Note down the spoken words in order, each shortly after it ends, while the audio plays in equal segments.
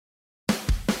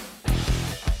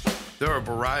There are a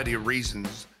variety of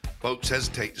reasons folks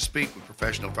hesitate to speak with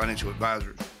professional financial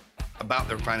advisors about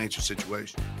their financial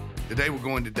situation. Today, we're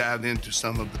going to dive into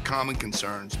some of the common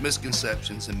concerns,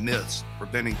 misconceptions, and myths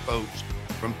preventing folks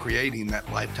from creating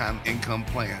that lifetime income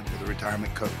plan with a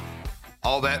retirement code.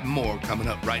 All that and more coming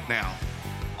up right now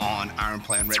on Iron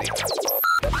Plan Radio.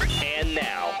 And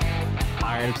now,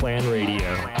 Iron Plan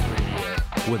Radio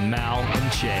with Mal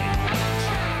and Chae.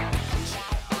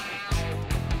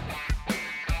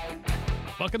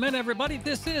 Welcome in, everybody.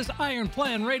 This is Iron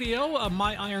Plan Radio.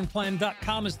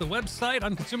 MyIronPlan.com is the website.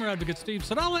 I'm consumer advocate Steve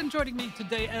Sadala, and joining me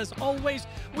today, as always,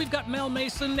 we've got Mal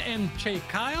Mason and Chae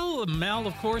Kyle. Mal,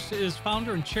 of course, is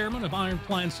founder and chairman of Iron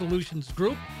Plan Solutions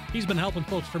Group. He's been helping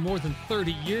folks for more than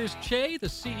 30 years. Chae, the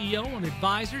CEO and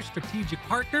advisor, strategic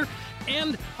partner,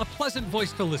 and a pleasant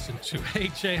voice to listen to. Hey,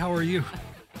 Chae, how are you?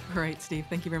 Great, Steve.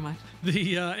 Thank you very much.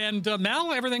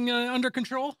 Mal, everything under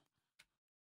control?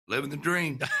 Living the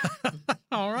dream.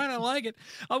 All right, I like it.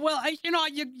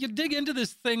 You dig into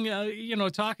this thing,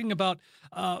 talking about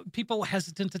people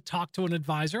hesitant to talk to an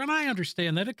advisor, and I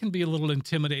understand that it can be a little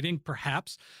intimidating,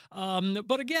 perhaps.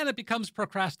 But again, it becomes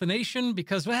procrastination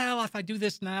because, well, if I do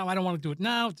this now, I don't want to do it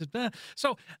now.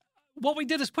 So what we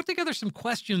did is put together some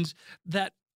questions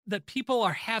that people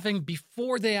are having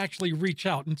before they actually reach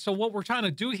out. And so what we're trying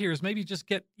to do here is maybe just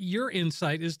get your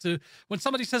insight as to when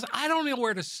somebody says, I don't know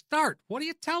where to start, what do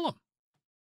you tell them?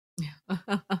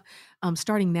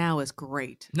 Starting now is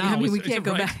great. Now, we can't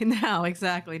go back now.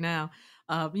 Exactly now.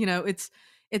 It's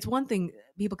one thing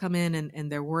people come in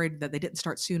and they're worried that they didn't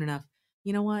start soon enough.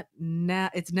 You know what? Now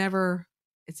it's never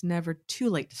too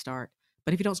late to start.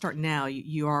 But if you don't start now,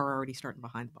 you are already starting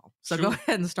behind the ball. So Sure. Go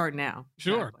ahead and start now.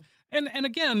 Sure. Exactly. And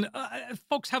again,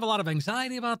 folks have a lot of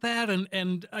anxiety about that.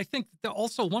 And I think that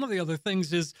also one of the other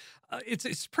things is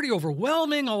it's pretty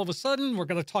overwhelming. All of a sudden, we're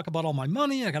going to talk about all my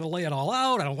money. I got to lay it all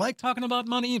out. I don't like talking about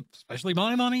money, especially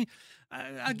my money.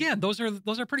 Again, those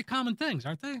are pretty common things,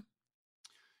 aren't they?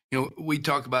 We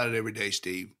talk about it every day,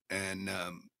 Steve. And,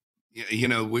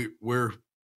 we're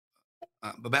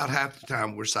about half the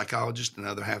time we're psychologists and the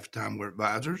other half the time we're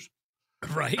advisors.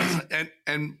 Right.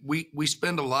 And we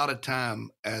spend a lot of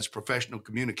time as professional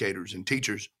communicators and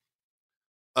teachers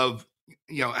of,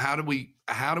 how do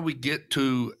we get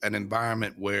to an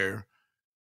environment where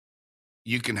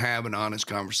you can have an honest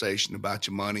conversation about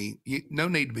your money? No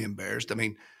need to be embarrassed. I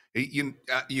mean,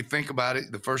 you think about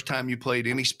it, the first time you played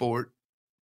any sport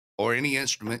or any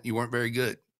instrument, you weren't very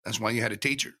good. That's why you had a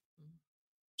teacher.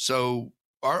 So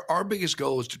our biggest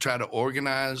goal is to try to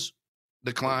organize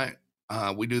the client.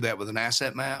 We do that with an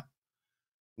asset map.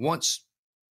 Once,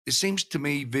 it seems to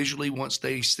me visually, once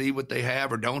they see what they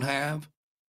have or don't have,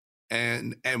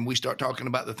 and we start talking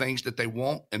about the things that they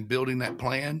want and building that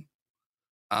plan,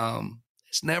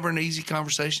 it's never an easy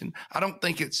conversation. I don't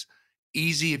think it's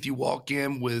easy if you walk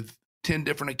in with 10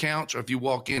 different accounts or if you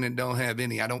walk in and don't have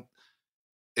any. To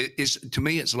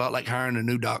me, it's a lot like hiring a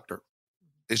new doctor.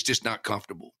 It's just not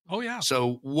comfortable. Oh, yeah.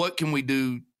 So what can we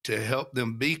do to help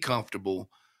them be comfortable?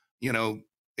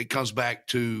 It comes back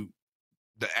to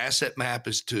the asset map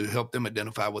is to help them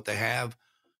identify what they have,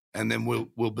 and then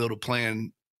we'll build a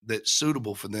plan that's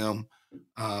suitable for them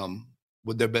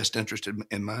with their best interest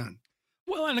in mind.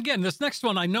 Well, and again, this next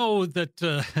one, I know that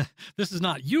this is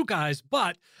not you guys,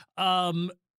 but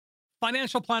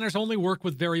financial planners only work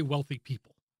with very wealthy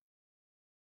people.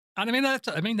 And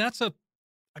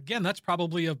that's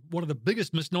probably one of the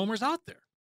biggest misnomers out there.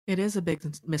 It is a big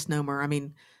misnomer. I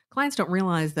mean, clients don't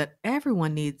realize that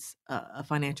everyone needs a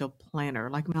financial planner.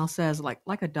 Like Mal says,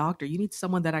 like a doctor, you need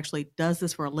someone that actually does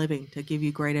this for a living to give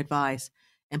you great advice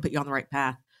and put you on the right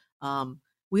path.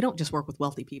 We don't just work with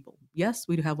wealthy people. Yes,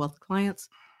 we do have wealthy clients,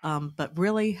 but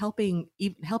really helping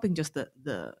just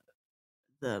the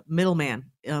middleman.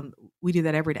 We do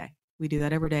that every day. We do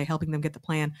that every day, helping them get the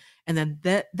plan. And then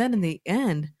in the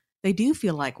end, they do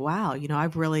feel like, wow,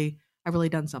 I've really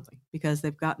done something because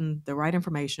they've gotten the right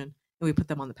information and we put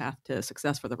them on the path to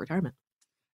success for their retirement.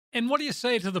 And what do you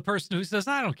say to the person who says,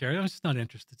 I don't care, I'm just not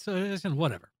interested, so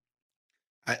whatever?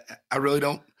 I really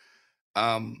don't.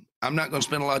 I'm not going to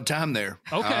spend a lot of time there.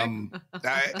 Okay.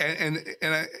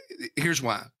 Here's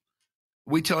why.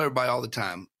 We tell everybody all the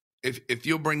time, if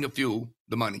you'll bring the fuel,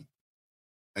 the money,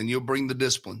 and you'll bring the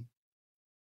discipline,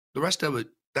 the rest of it,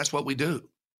 that's what we do.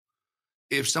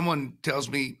 If someone tells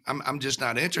me I'm just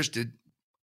not interested,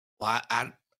 well,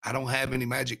 I don't have any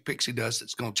magic pixie dust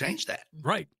that's going to change that.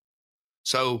 Right.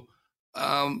 So,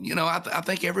 I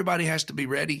think everybody has to be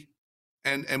ready.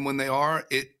 And when they are,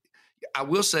 I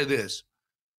will say this,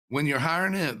 when you're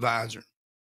hiring an advisor,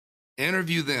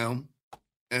 interview them.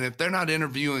 And if they're not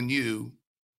interviewing you,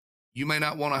 you may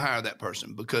not want to hire that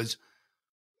person because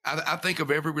I think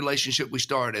of every relationship we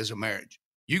start as a marriage.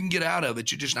 You can get out of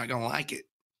it. You're just not going to like it.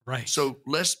 Right. So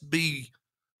let's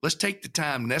take the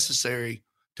time necessary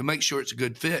to make sure it's a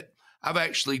good fit. I've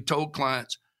actually told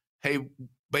clients, hey,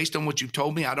 based on what you've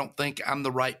told me, I don't think I'm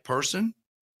the right person.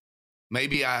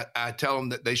 Maybe I tell them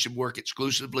that they should work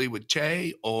exclusively with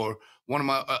Chae or one of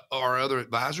my our other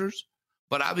advisors.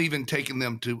 But I've even taken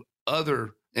them to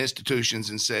other institutions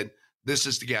and said, this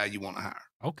is the guy you want to hire.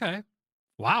 Okay.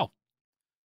 Wow.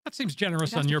 That seems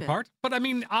generous on your part. But I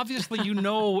mean, obviously, you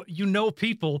know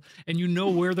people and you know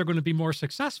where they're going to be more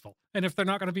successful. And if they're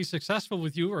not going to be successful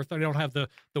with you, or if they don't have the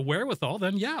wherewithal,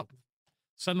 then yeah,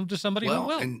 send them to somebody who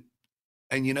will.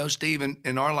 And you know, Steve,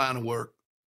 in our line of work,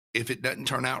 if it doesn't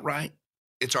turn out right,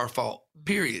 it's our fault,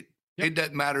 period. Yep. It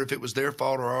doesn't matter if it was their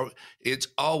fault it's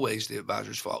always the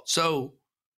advisor's fault. So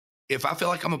if I feel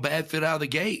like I'm a bad fit out of the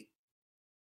gate,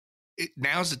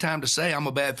 now's the time to say I'm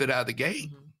a bad fit out of the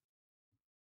gate.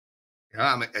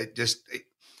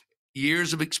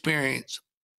 Years of experience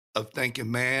of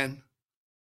thinking, man,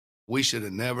 we should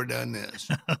have never done this.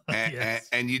 Yes.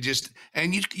 And you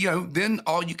know, then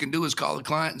all you can do is call the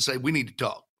client and say, we need to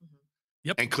talk.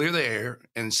 Yep. And clear the air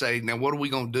and say, now, what are we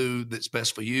going to do that's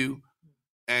best for you?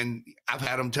 And I've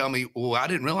had them tell me, well, I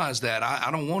didn't realize that.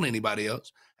 I don't want anybody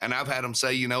else. And I've had them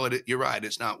say, you know what, you're right.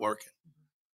 It's not working.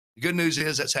 The good news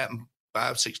is that's happened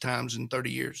 5-6 times in 30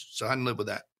 years. So I can live with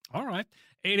that. All right.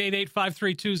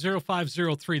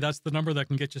 888-532-0503. That's the number that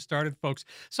can get you started, folks.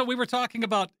 So we were talking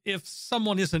about if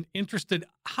someone isn't interested,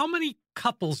 how many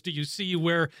couples do you see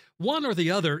where one or the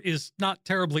other is not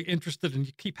terribly interested and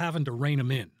you keep having to rein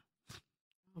them in?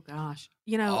 Oh, gosh.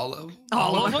 You know, all of them.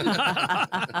 All of them?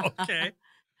 Okay.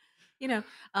 You know,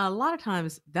 a lot of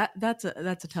times that's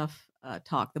a tough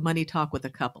talk, the money talk with the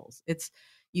couples.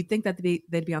 You'd think that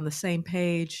they'd be on the same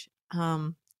page,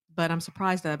 but I'm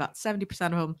surprised that about 70%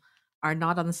 of them are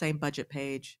not on the same budget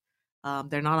page.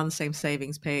 They're not on the same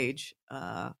savings page,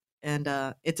 and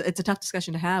it's a tough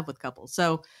discussion to have with couples.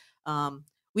 So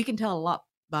we can tell a lot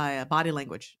by body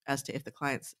language as to if the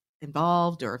client's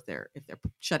involved or if they're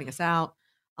shutting us out.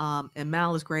 And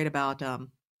Mal is great about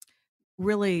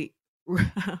really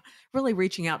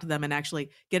reaching out to them and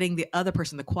actually getting the other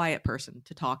person, the quiet person,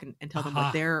 to talk and tell them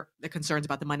what their concerns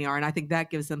about the money are. And I think that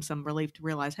gives them some relief to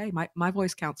realize, hey, my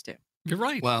voice counts too. You're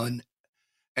right. Well,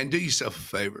 and do yourself a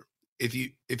favor. If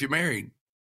you're married,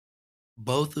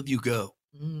 both of you go.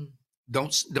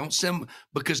 Don't send,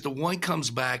 because the one comes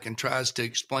back and tries to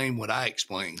explain what I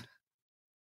explained,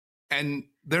 and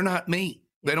they're not me.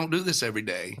 They don't do this every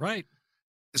day. Right.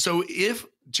 So if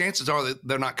chances are that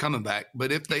they're not coming back,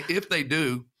 but if they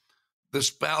do, the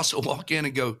spouse will walk in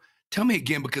and go, tell me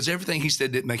again, because everything he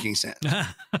said didn't make any sense.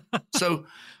 So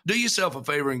do yourself a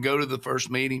favor and go to the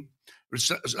first meeting.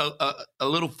 A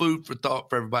little food for thought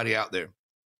for everybody out there.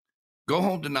 Go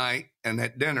home tonight and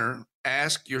at dinner,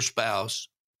 ask your spouse,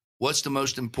 what's the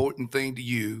most important thing to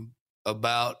you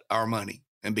about our money,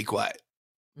 and be quiet.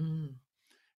 And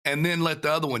then let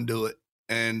the other one do it.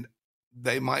 And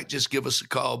they might just give us a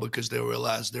call because they'll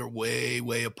realize they're way,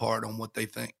 way apart on what they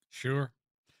think. Sure.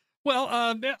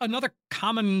 Well, another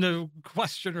common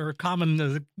question or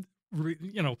common,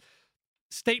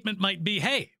 statement might be,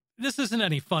 hey, this isn't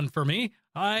any fun for me.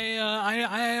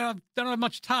 I don't have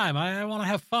much time. I want to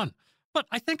have fun. But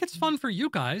I think it's fun for you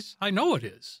guys. I know it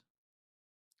is.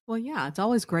 Well, yeah, it's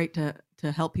always great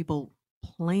to help people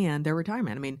plan their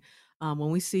retirement. I mean,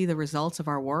 when we see the results of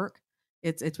our work,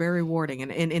 it's very rewarding,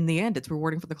 and in the end, it's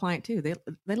rewarding for the client too. They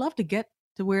love to get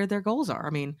to where their goals are.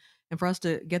 I mean, and for us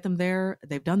to get them there,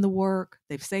 they've done the work,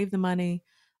 they've saved the money,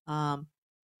 and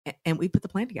we put the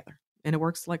plan together, and it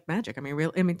works like magic. I mean,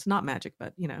 it's not magic,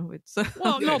 but it's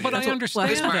well, no, but I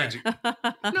understand that.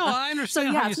 No, I understand.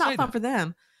 So yeah, it's not fun for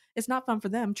them. It's not fun for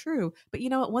them, true. But you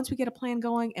know what? Once we get a plan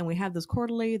going and we have those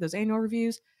quarterly, those annual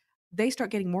reviews, they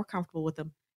start getting more comfortable with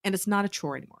them, and it's not a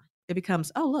chore anymore. It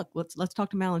becomes, oh, look, let's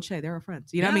talk to Mal and Chae. They're our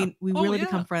friends. You know what I mean? We really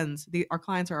become friends. Our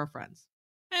clients are our friends.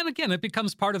 And again, it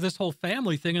becomes part of this whole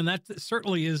family thing, and that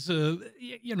certainly is,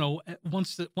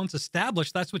 once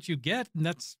established, that's what you get,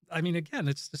 and again,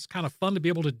 it's just kind of fun to be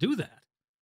able to do that.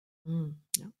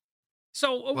 Yeah.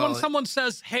 So when someone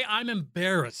says, "Hey, I'm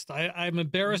embarrassed. I'm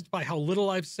embarrassed by how little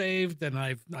I've saved, and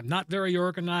I'm not very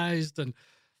organized, and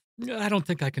I don't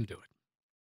think I can do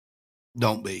it."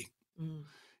 Don't be,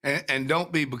 and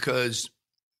don't be, because,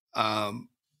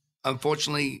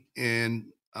 unfortunately,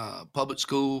 in public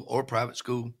school or private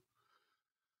school,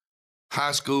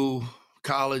 high school,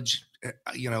 college,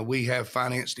 we have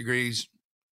finance degrees.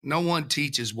 No one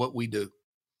teaches what we do.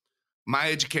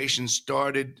 My education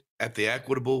started at the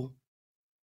Equitable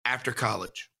after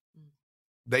college.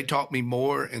 they taught me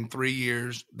more in 3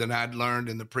 years than I'd learned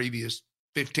in the previous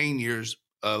 15 years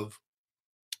of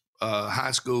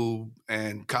high school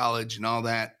and college and all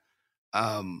that.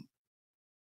 And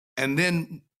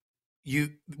then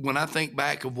when I think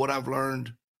back of what I've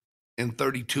learned in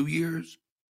 32 years,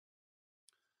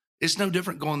 it's no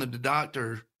different going to the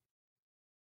doctor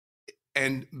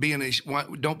and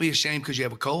don't be ashamed because you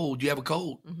have a cold. You have a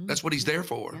cold. Mhm. That's what he's there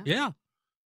for. Yeah.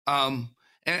 And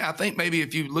I think maybe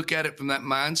if you look at it from that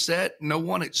mindset,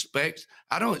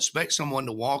 I don't expect someone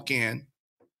to walk in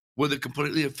with a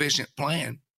completely efficient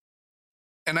plan.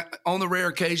 And on the rare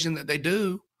occasion that they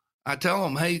do, I tell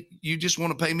them, hey, you just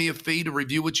want to pay me a fee to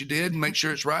review what you did and make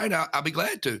sure it's right? I'll be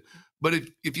glad to. But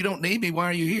if you don't need me, why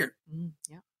are you here?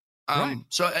 Yeah. Right.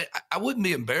 So I wouldn't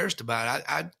be embarrassed about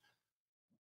it.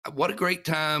 What a great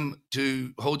time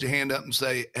to hold your hand up and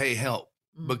say, hey, help.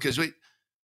 Because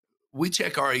we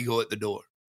check our ego at the door.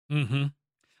 Mm-hmm.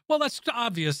 Well, that's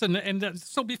obvious. And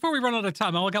so before we run out of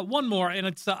time, I got one more, and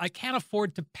it's I can't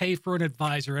afford to pay for an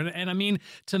advisor. And I mean,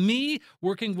 to me,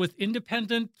 working with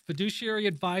independent fiduciary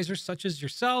advisors such as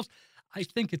yourselves, I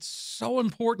think it's so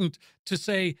important to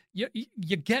say you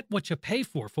get what you pay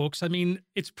for, folks. I mean,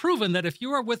 it's proven that if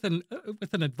you are with an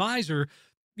advisor,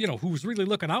 who's really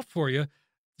looking out for you,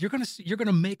 you're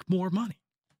gonna make more money.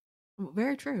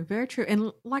 Very true. Very true.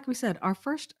 And like we said, our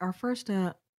first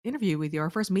interview with you,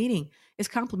 our first meeting is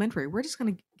complimentary. We're just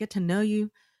going to get to know you,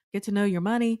 get to know your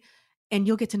money, and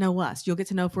you'll get to know us. You'll get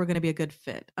to know if we're going to be a good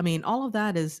fit. I mean, all of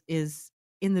that is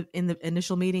in the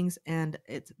initial meetings, and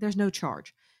there's no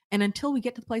charge. And until we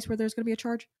get to the place where there's going to be a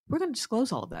charge, we're going to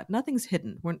disclose all of that. Nothing's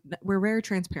hidden. We're very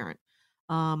transparent.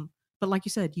 But like you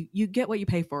said, you get what you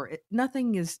pay for.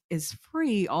 Nothing is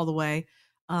free all the way.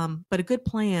 But a good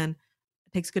plan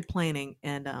takes good planning,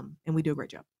 and we do a great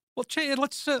job. Well, Chae,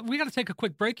 we got to take a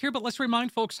quick break here, but let's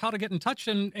remind folks how to get in touch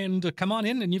and come on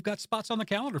in, and you've got spots on the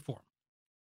calendar for them.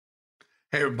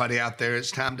 Hey, everybody out there,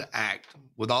 it's time to act.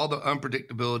 With all the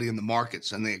unpredictability in the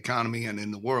markets and the economy and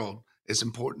in the world, it's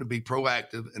important to be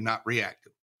proactive and not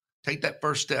reactive. Take that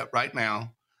first step right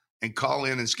now and call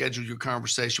in and schedule your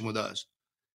conversation with us.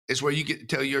 It's where you get to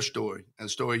tell your story and the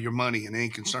story of your money and any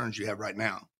concerns you have right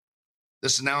now.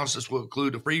 This analysis will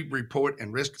include a free report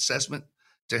and risk assessment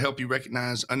to help you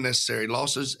recognize unnecessary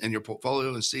losses in your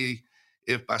portfolio and see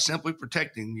if by simply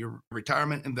protecting your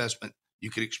retirement investment, you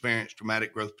could experience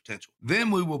dramatic growth potential.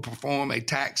 Then we will perform a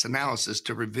tax analysis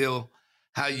to reveal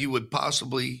how you would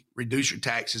possibly reduce your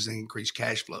taxes and increase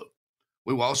cash flow.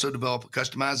 We will also develop a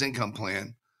customized income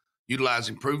plan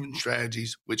utilizing proven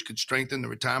strategies which could strengthen the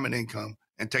retirement income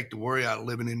and take the worry out of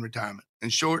living in retirement. In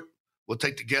short, we'll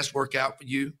take the guesswork out for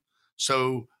you.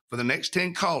 So for the next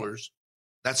 10 callers,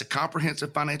 that's a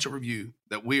comprehensive financial review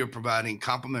that we are providing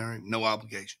complimentary, no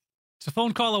obligation. It's a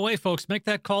phone call away, folks. Make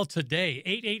that call today,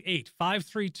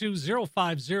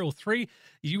 888-532-0503.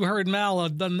 You heard Mal.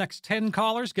 The next 10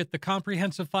 callers get the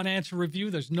comprehensive financial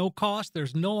review. There's no cost.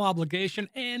 There's no obligation.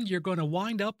 And you're going to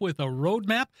wind up with a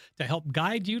roadmap to help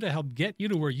guide you, to help get you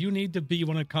to where you need to be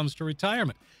when it comes to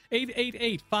retirement.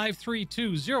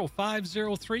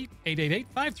 888-532-0503.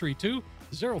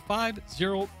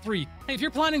 888-532-0503. Hey, if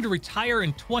you're planning to retire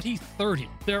in 2030,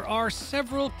 there are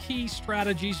several key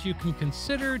strategies you can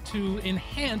consider to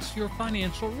enhance your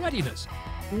financial readiness.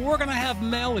 We're going to have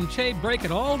Mel and Chae break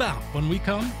it all down when we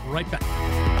come right back.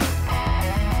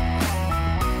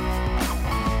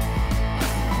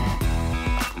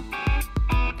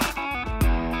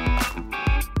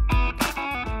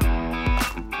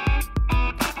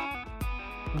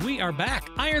 We are back.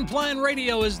 Iron Plan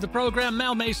Radio is the program.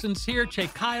 Mal Mason's here.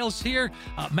 Chae Kyle's here.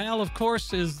 Mal, of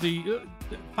course, is the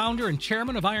founder and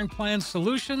chairman of Iron Plan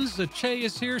Solutions. Chae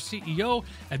is here, CEO,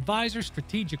 advisor,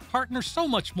 strategic partner, so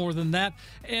much more than that.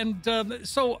 And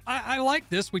so I like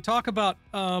this. We talk about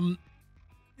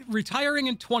retiring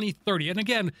in 2030. And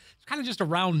again, it's kind of just a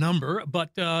round number, but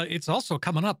it's also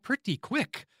coming up pretty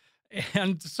quick.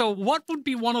 And so what would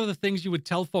be one of the things you would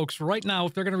tell folks right now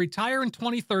if they're going to retire in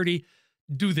 2030?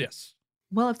 Do this.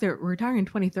 Well, if they're retiring in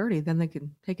 2030, then they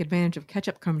can take advantage of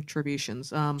catch-up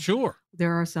contributions. Sure.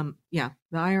 There are some, the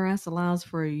IRS allows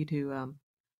for you to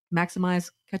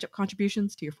maximize catch-up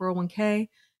contributions to your 401k and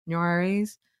your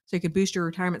IRAs, so you can boost your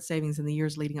retirement savings in the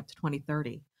years leading up to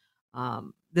 2030.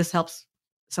 This helps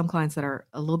some clients that are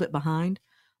a little bit behind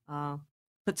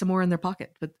put some more in their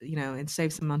pocket, and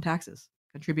save some on taxes.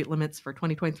 Contribute limits for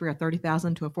 2023 are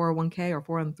 $30,000 to a 401k or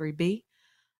 403b.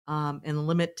 And the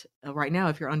limit right now,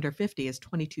 if you're under 50, is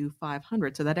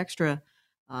 $22,500. So that extra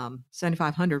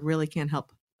 $7,500 really can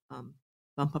help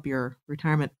bump up your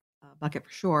retirement bucket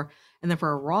for sure. And then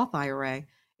for a Roth IRA,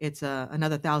 it's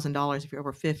another $1,000 if you're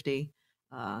over 50.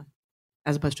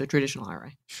 as opposed to a traditional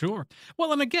IRA. Sure.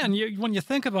 Well, and again, when you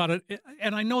think about it,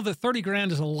 and I know that 30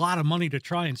 grand is a lot of money to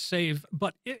try and save,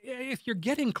 but if you're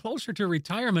getting closer to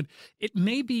retirement, it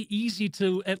may be easy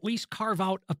to at least carve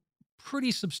out a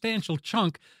pretty substantial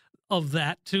chunk of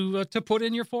that to put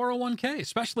in your 401k,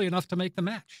 especially enough to make the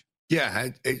match. Yeah,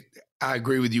 I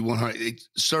agree with you 100. It's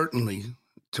certainly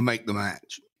to make the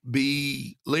match.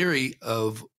 Be leery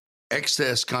of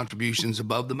excess contributions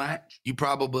above the match. You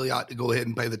probably ought to go ahead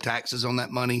and pay the taxes on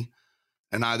that money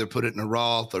and either put it in a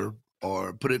Roth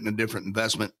or put it in a different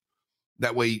investment.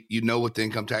 That way, you know what the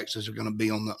income taxes are going to be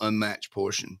on the unmatched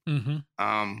portion.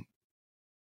 Mm-hmm.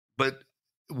 But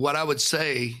what I would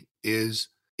say is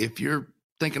if you're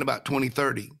thinking about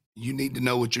 2030, you need to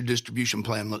know what your distribution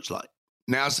plan looks like.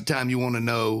 Now's the time you want to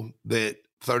know that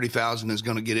 30,000 is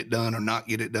going to get it done or not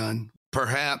get it done.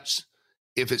 Perhaps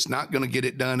if it's not going to get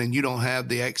it done and you don't have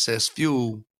the excess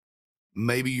fuel,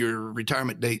 maybe your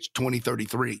retirement date's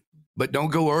 2033. But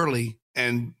don't go early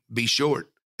and be short.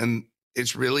 And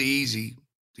it's really easy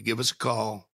to give us a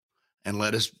call and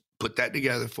let us put that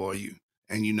together for you.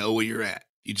 And you know where you're at.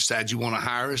 You decide you want to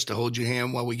hire us to hold your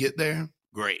hand while we get there,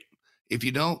 great. If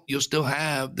you don't, you'll still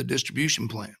have the distribution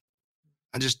plan.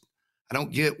 I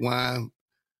don't get why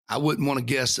I wouldn't want to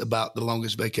guess about the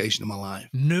longest vacation of my life.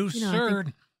 No, sir.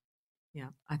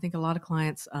 I think a lot of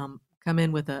clients come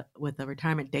in with a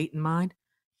retirement date in mind,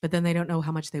 but then they don't know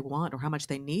how much they want or how much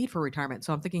they need for retirement.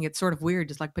 So I'm thinking it's sort of weird,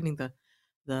 just like putting the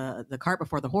cart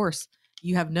before the horse.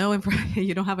 You have no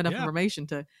you don't have enough information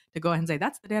to go ahead and say,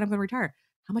 that's the date I'm going to retire.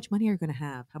 How much money are you going to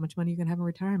have? How much money are you going to have in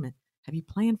retirement? Have you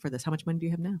planned for this? How much money do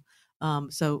you have now?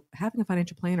 So having a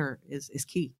financial planner is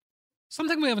key.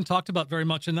 Something we haven't talked about very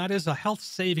much, and that is a health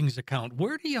savings account.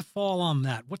 Where do you fall on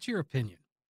that? What's your opinion?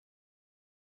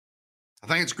 I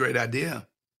think it's a great idea.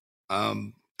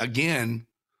 Again,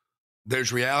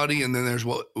 there's reality, and then there's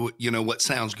what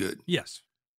sounds good. Yes.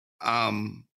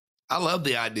 I love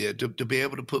the idea to be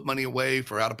able to put money away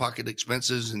for out-of-pocket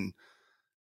expenses, and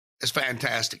it's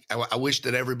fantastic. I wish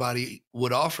that everybody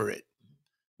would offer it.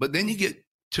 But then you get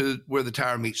to where the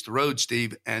tire meets the road,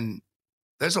 Steve, and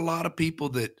there's a lot of people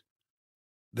that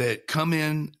come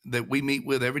in that we meet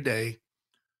with every day.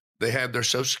 They have their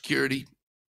Social Security,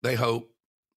 they hope.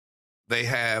 They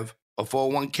have a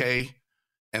 401k,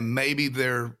 and maybe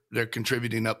they're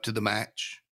contributing up to the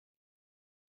match.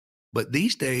 But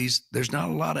these days, there's not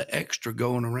a lot of extra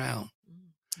going around.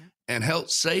 And health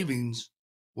savings,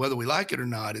 whether we like it or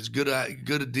not, as good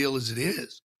a deal as it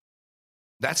is,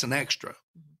 that's an extra.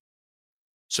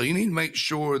 So you need to make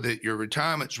sure that your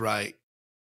retirement's right.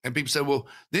 And people say, well,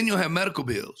 then you'll have medical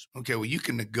bills. Okay, well, you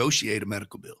can negotiate a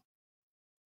medical bill.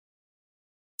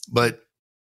 But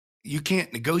you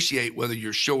can't negotiate whether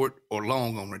you're short or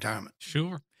long on retirement.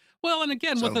 Sure. Well, and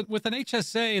again, with an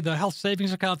HSA, the health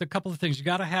savings account, a couple of things. You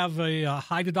got to have a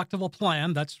high deductible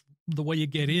plan. That's the way you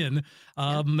get in.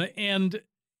 And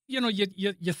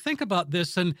you think about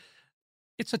this, and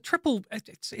it's a triple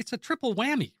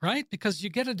whammy, right? Because you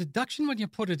get a deduction when you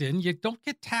put it in, you don't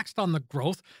get taxed on the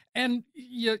growth, and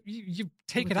you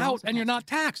take it out and you're not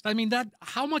taxed. I mean,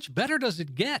 how much better does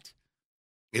it get?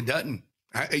 It doesn't.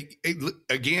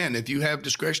 Again, if you have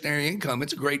discretionary income,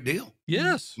 it's a great deal.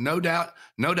 Yes, no doubt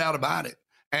about it.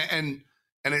 And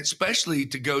especially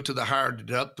to go to the higher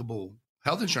deductible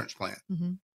health insurance plan.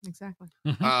 Mm-hmm. Exactly.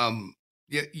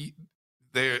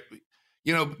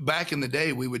 Back in the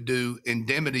day, we would do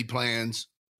indemnity plans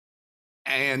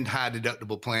and high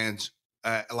deductible plans,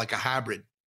 like a hybrid.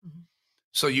 Mm-hmm.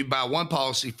 So you buy one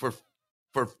policy for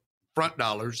front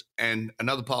dollars and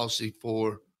another policy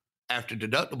for after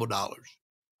deductible dollars.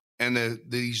 And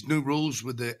these new rules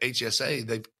with the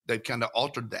HSA, they've kind of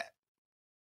altered that.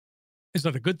 Is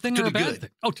that a good thing or a bad thing?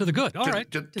 Oh, to the good. All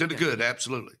right. To the good,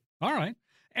 absolutely. All right.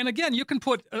 And again, you can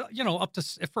put, up to,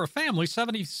 for a family,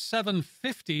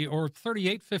 $77.50 or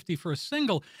 $38.50 for a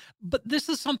single. But this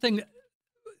is something,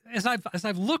 as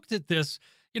I've looked at this,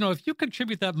 if you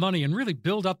contribute that money and really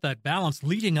build up that balance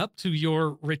leading up to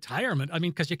your retirement, I mean,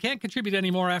 because you can't contribute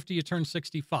anymore after you turn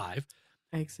 65.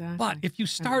 Exactly. But if you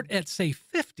start at, say,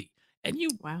 50 and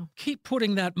you keep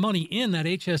putting that money in that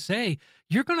HSA,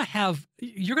 you're going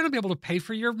to be able to pay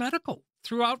for your medical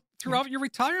throughout your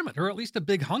retirement, or at least a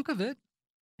big hunk of it.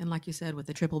 And like you said, with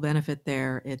the triple benefit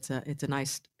there, it's a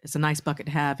nice bucket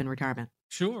to have in retirement.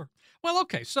 Sure. Well,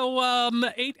 okay. So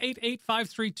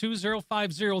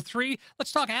 888-532-0503.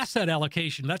 Let's talk asset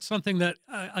allocation. That's something that,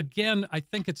 again, I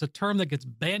think it's a term that gets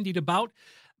bandied about,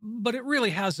 but it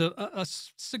really has a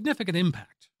significant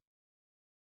impact.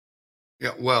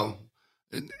 Yeah, well,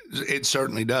 it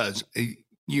certainly does.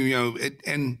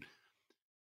 And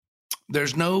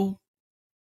there's no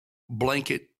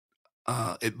blanket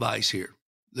advice here.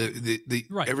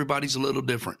 Right. Everybody's a little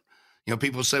different.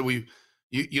 People say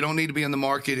you don't need to be in the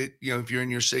market if you're in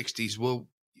your 60s. Well,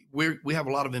 we have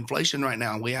a lot of inflation right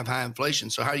now. We have high inflation.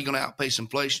 So how are you going to outpace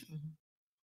inflation? Mm-hmm.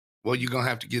 Well, you're going to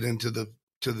have to get into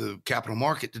the capital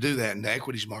market to do that, in the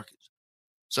equities markets.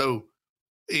 So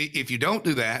if you don't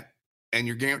do that and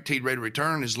your guaranteed rate of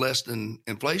return is less than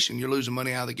inflation, you're losing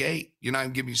money out of the gate. You're not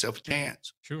even giving yourself a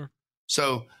chance. Sure.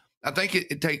 So I think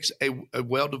it takes a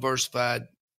well-diversified,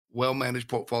 well-managed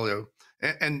portfolio.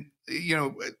 And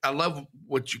I love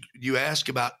what you ask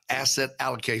about asset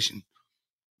allocation.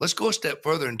 Let's go a step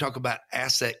further and talk about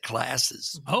asset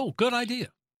classes. Oh, good idea.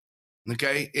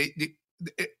 Okay.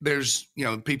 There's,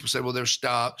 people say, well, there's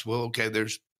stocks. Well, okay,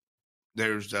 there's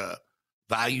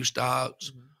value stocks.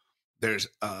 Mm-hmm. There's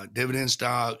dividend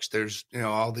stocks. There's,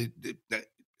 all the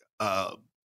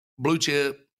blue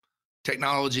chip,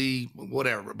 technology,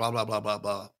 whatever, blah, blah, blah, blah,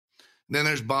 blah. Then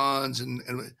there's bonds. And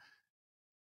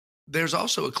there's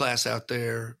also a class out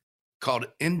there called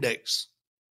index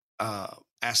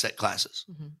asset classes.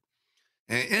 Mm-hmm.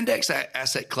 And index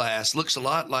asset class looks a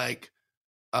lot like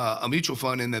a mutual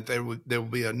fund, in that there will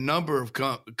be a number of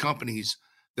companies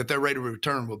that their rate of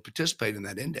return will participate in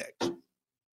that index.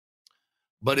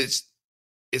 But it's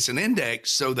an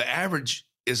index, so the average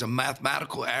is a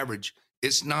mathematical average.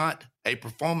 It's not a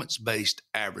performance-based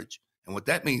average. And what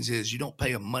that means is you don't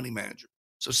pay a money manager.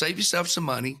 So save yourself some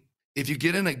money. If you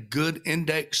get in a good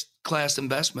index class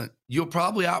investment, you'll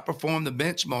probably outperform the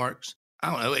benchmarks,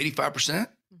 85%.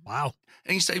 Wow.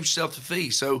 And you save yourself the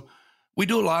fee. So we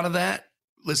do a lot of that.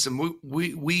 Listen,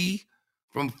 we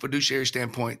from a fiduciary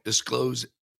standpoint, disclose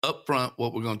upfront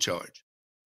what we're going to charge.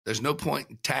 There's no point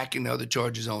in tacking other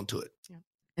charges onto it. Yeah.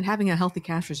 And having a healthy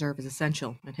cash reserve is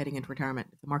essential in heading into retirement.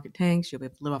 If the market tanks, you'll be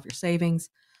able to live off your savings.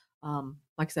 Like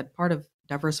I said, part of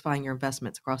diversifying your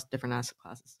investments across different asset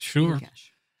classes. Sure.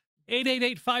 Cash.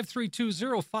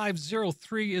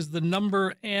 888-532-0503 is the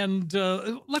number. And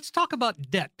let's talk about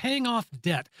debt, paying off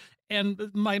debt. And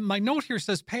my note here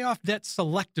says pay off debt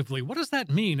selectively. What does that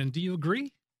mean? And do you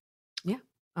agree? Yeah.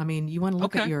 I mean, you want to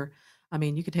look at you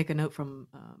could take a note from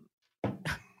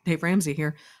Dave Ramsey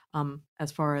here,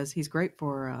 as far as he's great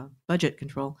for budget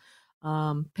control,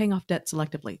 paying off debt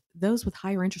selectively. Those with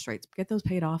higher interest rates, get those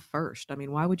paid off first. I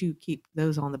mean, why would you keep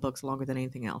those on the books longer than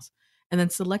anything else? And then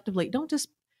selectively,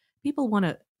 people want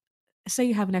to, say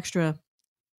you have an extra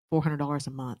 $400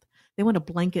 a month. They want to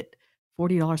blanket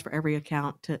 $40 for every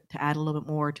account to add a little bit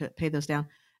more to pay those down.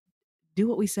 Do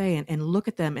what we say and look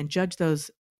at them and judge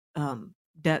those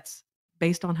debts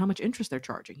based on how much interest they're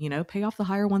charging. Pay off the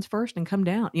higher ones first and come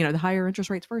down, the higher interest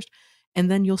rates first.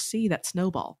 And then you'll see that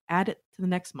snowball. Add it to the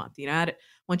next month, add it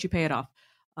once you pay it off.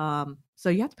 So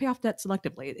you have to pay off debt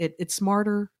selectively. It's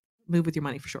smarter. Move with your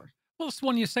money for sure. Well, so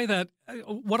when you say that,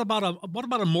 what about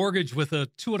a mortgage with a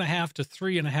 2.5 to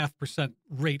 3.5%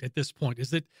 rate at this point?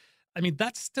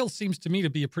 That still seems to me to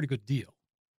be a pretty good deal.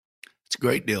 It's a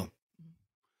great deal.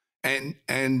 And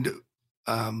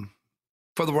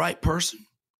for the right person,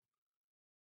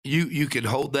 you could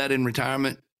hold that in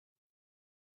retirement.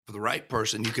 For the right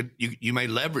person, you may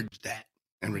leverage that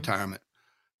in retirement.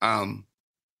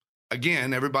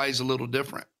 Again, everybody's a little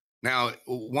different. Now,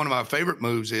 one of my favorite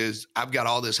moves is I've got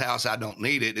all this house. I don't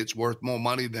need it. It's worth more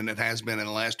money than it has been in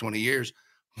the last 20 years.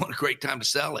 What a great time to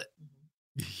sell it.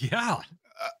 Yeah.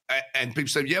 And people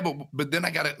say, yeah, but then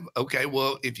I got to, okay,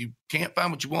 well, if you can't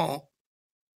find what you want,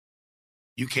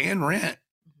 you can rent.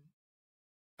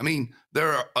 I mean,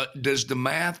 does the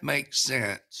math make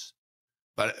sense?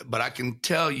 But I can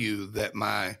tell you that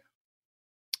my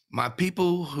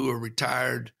people who are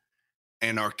retired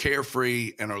and are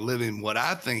carefree and are living what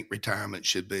I think retirement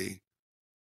should be,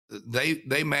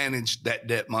 they managed that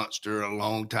debt monster a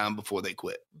long time before they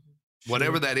quit. Sure.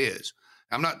 Whatever that is.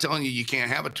 I'm not telling you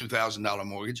can't have a $2,000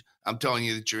 mortgage. I'm telling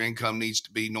you that your income needs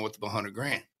to be north of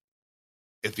 $100,000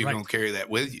 if you're going to carry that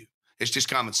with you. It's just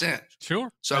common sense.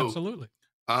 Sure. So, absolutely.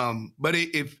 But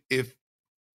if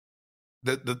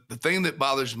the thing that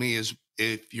bothers me is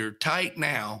if you're tight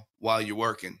now while you're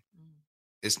working,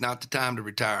 it's not the time to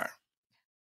retire.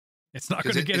 It's not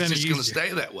going to get any easier. It's just going to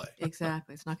stay that way.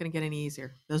 Exactly. It's not going to get any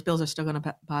easier. Those bills are still going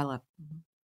to pile up.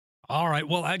 All right.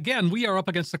 Well, again, we are up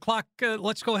against the clock.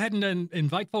 Let's go ahead and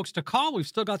invite folks to call. We've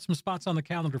still got some spots on the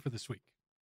calendar for this week.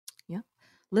 Yeah.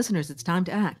 Listeners, it's time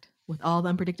to act. With all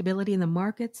the unpredictability in the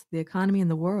markets, the economy, and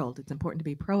the world, it's important to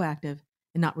be proactive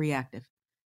and not reactive.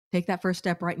 Take that first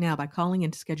step right now by calling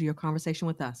in to schedule your conversation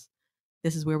with us.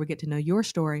 This is where we get to know your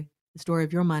story, the story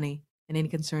of your money, and any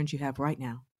concerns you have right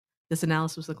now. This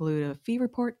analysis will include a fee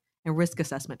report and risk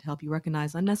assessment to help you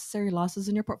recognize unnecessary losses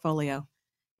in your portfolio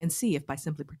and see if by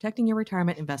simply protecting your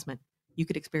retirement investment, you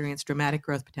could experience dramatic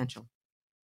growth potential.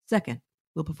 Second,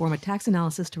 we'll perform a tax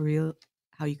analysis to reveal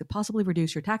how you could possibly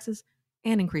reduce your taxes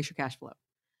and increase your cash flow.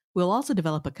 We'll also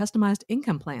develop a customized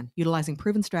income plan utilizing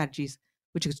proven strategies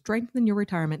which could strengthen your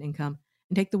retirement income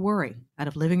and take the worry out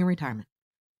of living in retirement.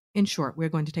 In short, we're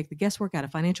going to take the guesswork out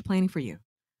of financial planning for you.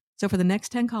 So for the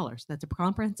next 10 callers, that's a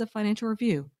comprehensive financial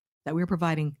review that we're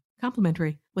providing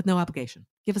complimentary with no obligation.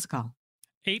 Give us a call.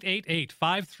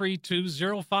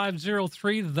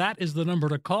 888-532-0503. That is the number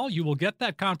to call. You will get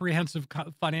that comprehensive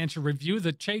financial review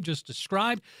that Chae just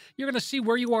described. You're going to see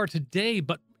where you are today,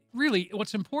 but really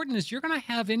what's important is you're going to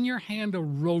have in your hand a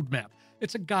roadmap.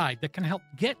 It's a guide that can help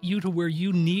get you to where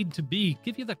you need to be,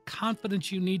 give you the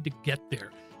confidence you need to get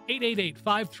there.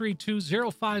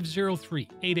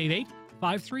 888-532-0503.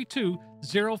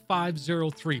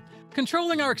 888-532-0503.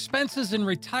 Controlling our expenses in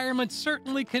retirement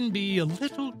certainly can be a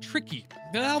little tricky.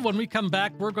 Well, when we come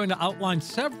back, we're going to outline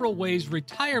several ways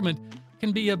retirement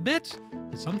can be a bit,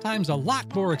 sometimes a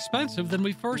lot more expensive than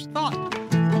we first thought.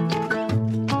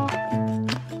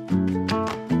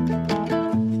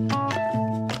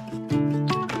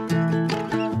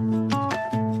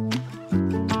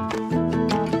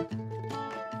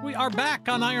 Are back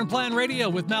on Iron Plan Radio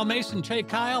with Mal Mason, Chae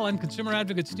Kyle, and consumer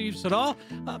advocate Steve Siddall.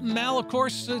 Mal, of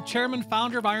course, chairman,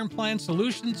 founder of Iron Plan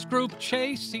Solutions Group.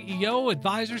 Chae, CEO,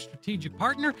 advisor, strategic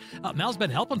partner. Mal's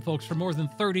been helping folks for more than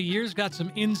 30 years, got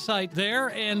some insight there.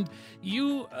 And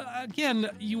you, again,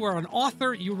 you are an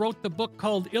author. You wrote the book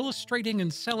called Illustrating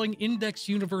and Selling Index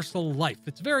Universal Life.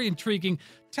 It's very intriguing.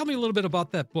 Tell me a little bit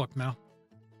about that book, Mal.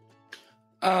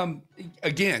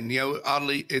 Again,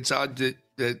 oddly, it's odd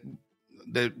that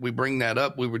we bring that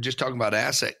up. We were just talking about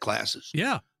asset classes.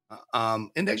 Yeah.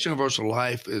 Index Universal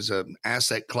Life is an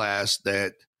asset class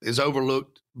that is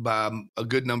overlooked by a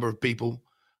good number of people,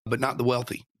 but not the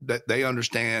wealthy. That they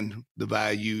understand the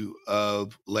value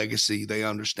of legacy. They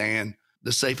understand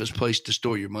the safest place to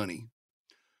store your money.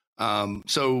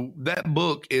 So that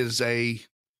book is an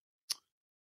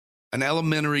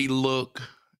elementary look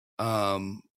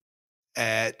at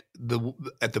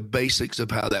the basics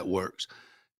of how that works.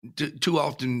 Too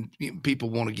often people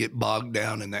want to get bogged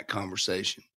down in that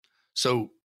conversation.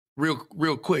 So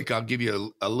real quick, I'll give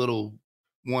you a little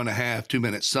 1.5, 2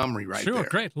 minute summary right there. Sure,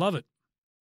 great. Love it.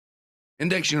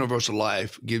 Index Universal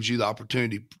Life gives you the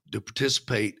opportunity to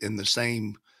participate in the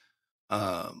same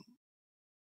type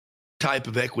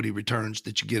of equity returns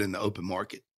that you get in the open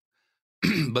market.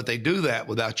 But they do that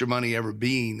without your money ever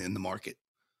being in the market.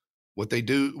 What the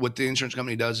insurance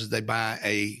company does is they buy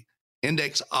a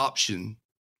index option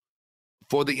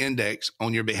for the index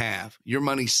on your behalf. Your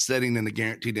money's sitting in a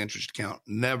guaranteed interest account.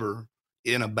 Never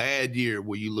in a bad year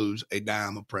will you lose a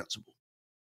dime of principal.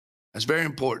 That's very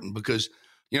important because,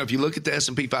 if you look at the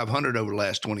S&P 500 over the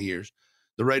last 20 years,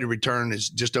 the rate of return is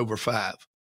just over 5.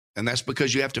 And that's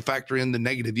because you have to factor in the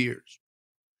negative years.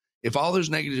 If all those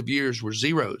negative years were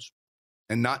zeros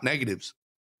and not negatives,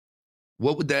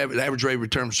 what would the average rate of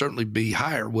return certainly be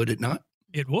higher, would it not?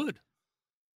 It would.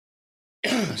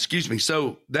 Excuse me.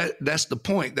 So that's the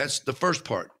point. That's the first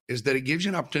part, is that it gives you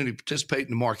an opportunity to participate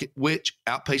in the market, which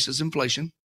outpaces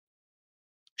inflation.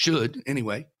 Should,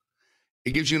 anyway.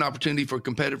 It gives you an opportunity for a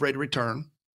competitive rate of return.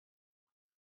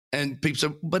 And people say,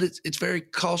 but it's very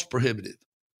cost prohibitive.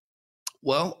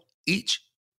 Well, each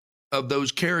of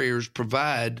those carriers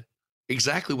provide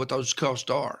exactly what those costs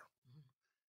are.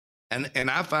 And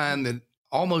I find that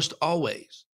almost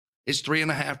always it's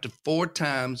 3.5 to 4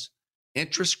 times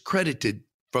interest credited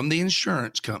from the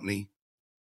insurance company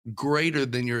greater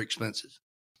than your expenses.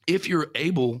 If you're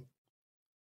able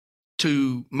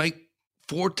to make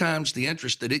 4 times the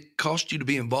interest that it costs you to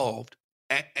be involved,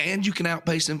 and you can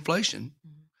outpace inflation,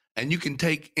 and you can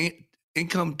take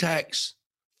income tax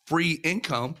free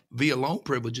income via loan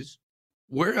privileges,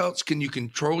 where else can you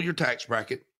control your tax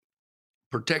bracket,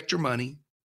 protect your money,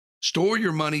 store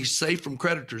your money safe from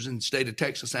creditors in the state of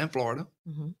Texas and Florida?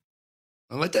 Mm-hmm.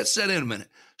 Now let that set in a minute.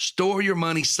 Store your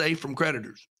money safe from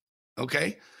creditors.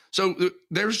 Okay. So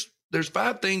there's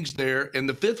 5 things there. And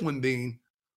the 5th one being,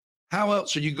 how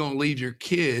else are you going to leave your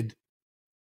kid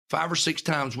 5 or 6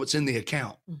 times what's in the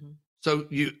account? Mm-hmm. So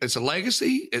it's a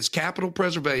legacy, it's capital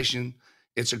preservation,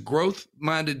 it's a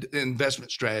growth-minded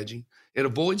investment strategy. It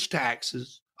avoids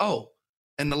taxes. Oh,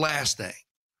 and the last thing,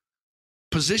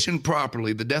 positioned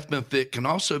properly, the death benefit can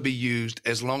also be used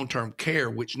as long-term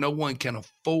care, which no one can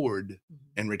afford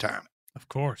in retirement. Of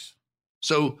course.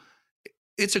 So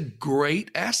it's a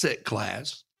great asset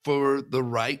class for the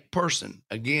right person.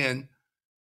 Again,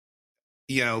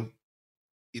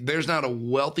 there's not a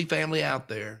wealthy family out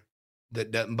there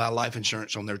that doesn't buy life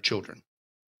insurance on their children.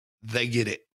 They get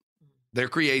it. They're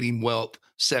creating wealth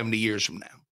 70 years from now.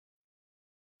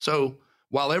 So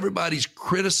while everybody's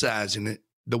criticizing it,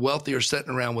 the wealthy are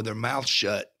sitting around with their mouths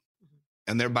shut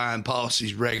and they're buying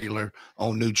policies regular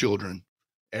on new children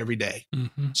every day.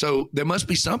 Mm-hmm. So there must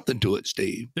be something to it,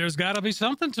 Steve. There's got to be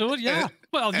something to it. Yeah.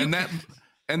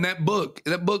 That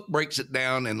book breaks it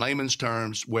down in layman's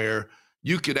terms where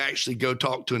you could actually go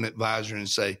talk to an advisor and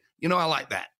say, I like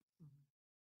that.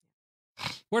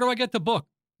 Where do I get the book,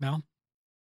 Mel?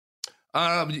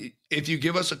 If you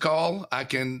give us a call, I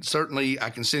can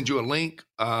send you a link.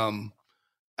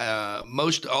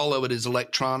 Most all of it is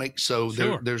electronic, so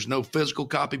Sure. there's no physical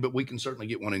copy, but we can certainly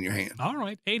get one in your hand. All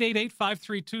right.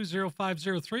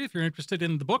 888-532-0503 if you're interested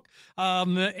in the book. All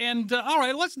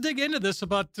right, let's dig into this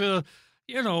about,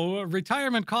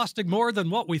 retirement costing more than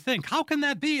what we think. How can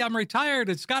that be? I'm retired.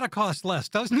 It's got to cost less,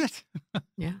 doesn't it?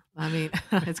 Yeah. I mean,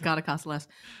 it's got to cost less.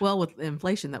 Well, with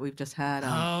inflation that we've just had.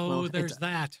 There's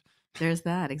that. There's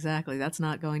that. Exactly. That's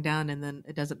not going down. And then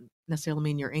it doesn't necessarily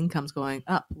mean your income's going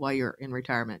up while you're in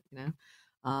retirement,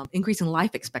 increasing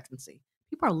life expectancy.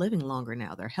 People are living longer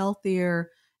now. They're healthier.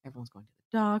 Everyone's going to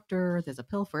the doctor. There's a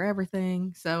pill for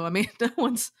everything. So, I mean, no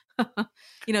one's,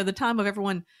 the time of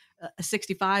everyone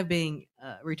 65 being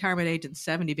retirement age and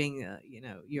 70 being,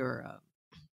 your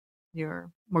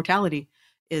mortality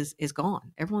is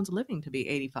gone. Everyone's living to be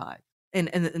 85.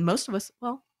 And most of us,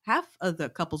 well, half of the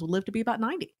couples will live to be about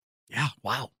 90. Yeah.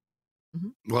 Wow.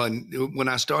 Mm-hmm. Well, when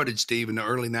I started, Steve, in the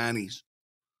early 90s,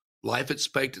 life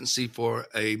expectancy for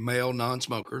a male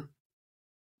non-smoker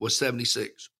was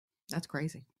 76. That's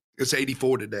crazy. It's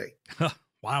 84 today.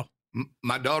 Wow.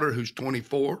 My daughter, who's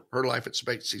 24, her life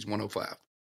expectancy is 105.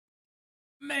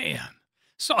 Man.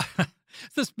 So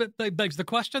this begs the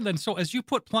question then. So as you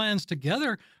put plans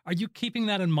together, are you keeping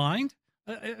that in mind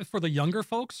for the younger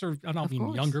folks? Or I don't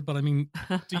mean younger, but I mean,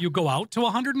 do you go out to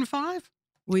 105?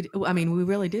 We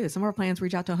really do. Some of our plans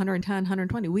reach out to 110,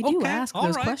 120. We do ask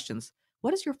those questions.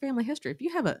 What is your family history? If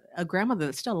you have a grandmother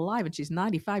that's still alive and she's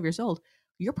 95 years old,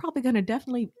 you're probably going to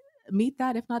definitely meet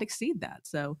that, if not exceed that.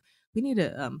 So we need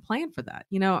to plan for that.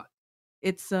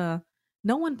 It's no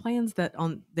one plans that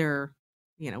on their,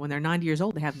 when they're 90 years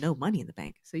old, they have no money in the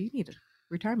bank. So you need a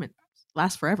retirement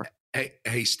last forever.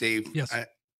 Hey, Steve. Yes.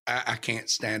 I can't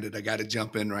stand it. I got to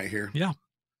jump in right here. Yeah.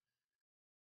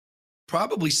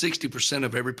 Probably 60%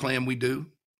 of every plan we do,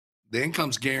 the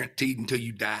income's guaranteed until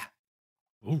you die.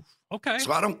 Ooh, okay.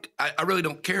 So I really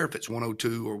don't care if it's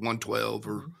 102 or 112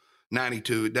 or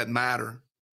 92. It doesn't matter.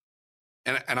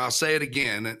 And I'll say it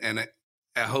again, and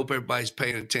I hope everybody's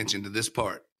paying attention to this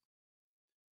part.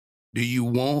 Do you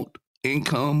want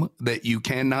income that you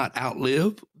cannot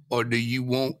outlive, or do you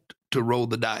want to roll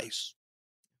the dice?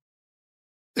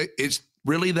 It's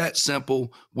really that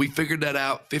simple. We figured that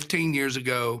out 15 years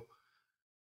ago.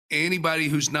 Anybody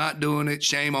who's not doing it,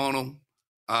 shame on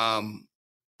them.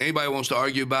 Anybody wants to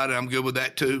argue about it, I'm good with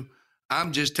that too.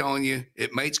 I'm just telling you,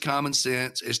 it makes common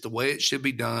sense. It's the way it should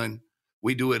be done.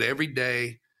 We do it every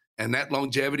day. And that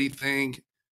longevity thing,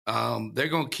 they're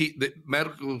going to keep, the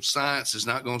medical science is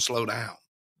not going to slow down.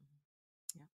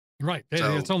 Right.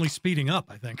 It's only speeding up,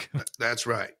 I think. That's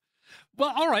right.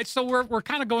 Well, all right. So we're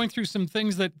kind of going through some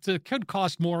things that could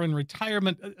cost more in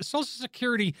retirement. Social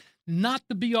Security, not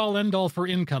the be-all, end-all for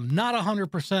income. Not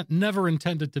 100%, never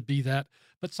intended to be that.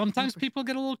 But sometimes people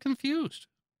get a little confused.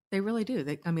 They really do.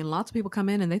 Lots of people come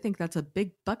in and they think that's a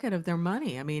big bucket of their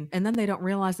money. And then they don't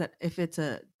realize that if it's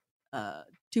a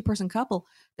two-person couple,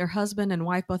 their husband and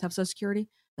wife both have Social Security.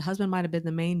 The husband might have been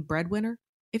the main breadwinner.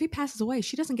 If he passes away,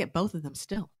 she doesn't get both of them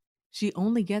still. She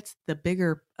only gets the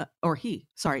bigger,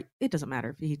 it doesn't matter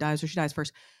if he dies or she dies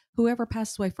first. Whoever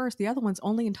passes away first, the other one's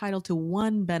only entitled to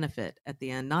one benefit at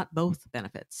the end, not both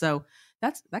benefits. So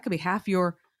that could be half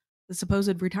your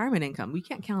supposed retirement income. We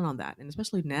can't count on that. And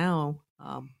especially now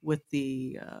with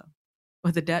the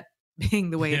debt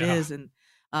being the way it is. And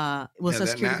will Social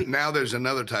Security now there's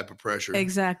another type of pressure.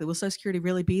 Exactly. Will Social Security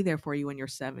really be there for you when you're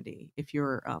 70 if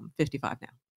you're 55 now?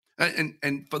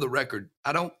 And for the record,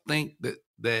 I don't think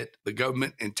that the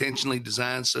government intentionally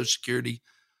designed Social Security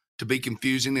to be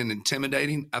confusing and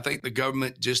intimidating. I think the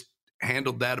government just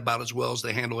handled that about as well as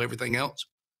they handle everything else,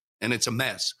 and it's a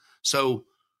mess. So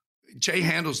Chae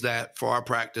handles that for our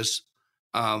practice.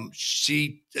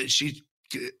 She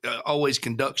always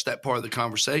conducts that part of the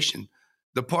conversation.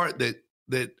 The part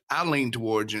that I lean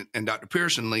towards and Dr.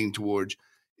 Pearson leaned towards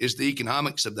is the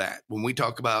economics of that. When we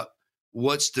talk about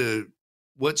what's the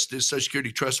Social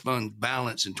Security Trust Fund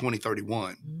balance in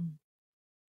 2031?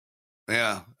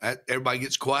 Yeah, everybody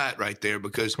gets quiet right there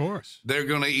because of course they're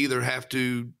going to either have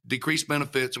to decrease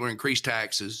benefits or increase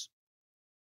taxes.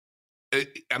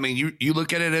 I mean, you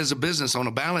look at it as a business on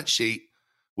a balance sheet.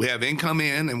 We have income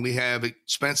in and we have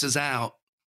expenses out.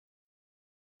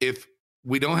 If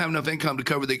we don't have enough income to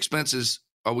cover the expenses,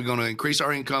 are we going to increase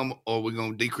our income or are we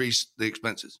going to decrease the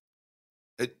expenses?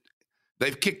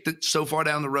 They've kicked it so far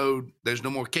down the road, there's no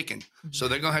more kicking. So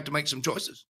they're going to have to make some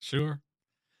choices. Sure.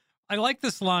 I like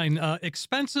this line.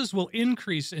 Expenses will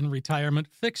increase in retirement.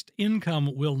 Fixed income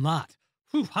will not.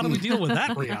 Whew, how do we deal with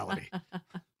that reality?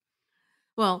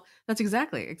 Well, that's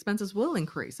exactly. Expenses will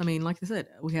increase. I mean, like I said,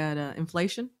 we had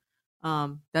inflation.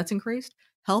 That's increased.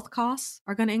 Health costs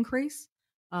are going to increase.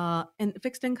 And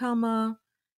fixed income,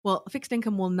 fixed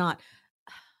income will not.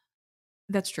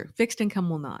 That's true. Fixed income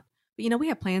will not. But, we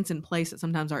have plans in place that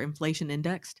sometimes are inflation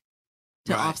indexed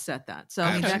to offset that. So,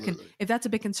 I mean, if that's a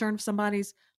big concern of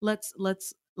somebody's, let's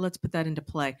put that into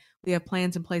play. We have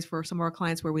plans in place for some of our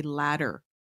clients where we ladder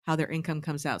how their income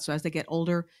comes out. So as they get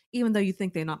older, even though you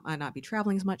think they might not be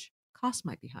traveling as much, costs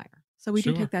might be higher. So we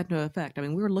do take that into effect. I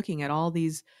mean, we were looking at all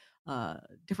these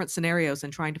different scenarios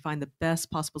and trying to find the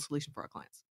best possible solution for our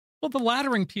clients. Well, the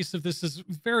laddering piece of this is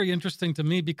very interesting to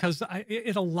me because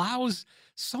it allows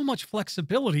so much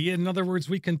flexibility. In other words,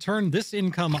 we can turn this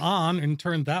income on and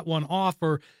turn that one off,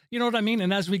 or you know what I mean?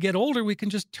 And as we get older, we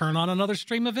can just turn on another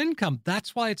stream of income.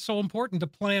 That's why it's so important to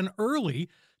plan early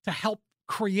to help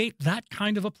create that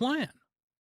kind of a plan.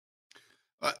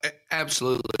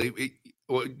 Absolutely.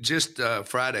 Just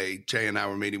Friday, Chae and I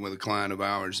were meeting with a client of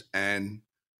ours, and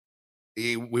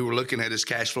we were looking at his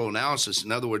cash flow analysis.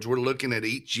 In other words, we're looking at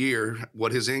each year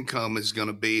what his income is going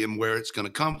to be and where it's going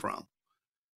to come from.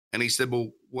 And he said, well,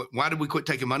 why did we quit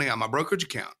taking money out of my brokerage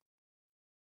account?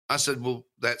 I said, well,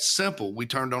 that's simple. We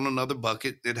turned on another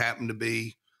bucket. It happened to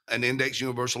be an index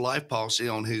universal life policy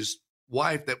on his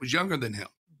wife that was younger than him.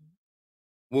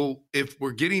 Well, if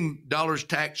we're getting dollars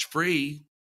tax-free,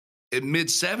 in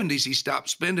mid-70s, he stopped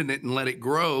spending it and let it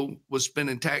grow, was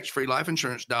spending tax-free life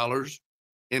insurance dollars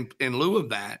in lieu of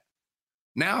that.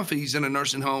 Now, if he's in a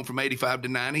nursing home from 85 to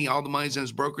 90, all the money's in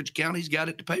his brokerage account, he's got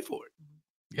it to pay for it.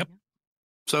 Yep.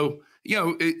 So,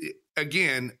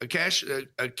 again, a cash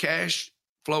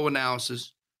flow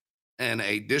analysis and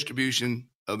a distribution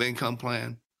of income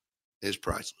plan is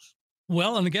priceless.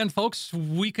 Well, and again, folks,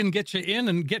 we can get you in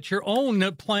and get your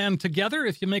own plan together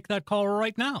if you make that call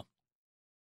right now.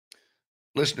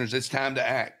 Listeners, it's time to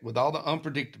act. With all the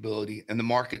unpredictability in the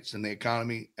markets and the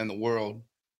economy and the world,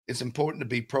 it's important to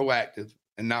be proactive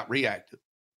and not reactive.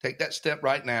 Take that step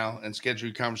right now and schedule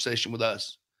your conversation with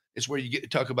us. It's where you get to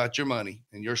talk about your money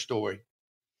and your story.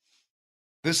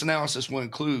 This analysis will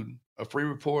include a free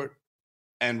report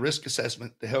and risk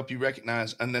assessment to help you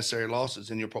recognize unnecessary losses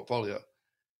in your portfolio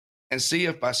and see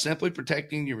if by simply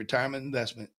protecting your retirement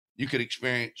investment, you could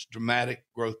experience dramatic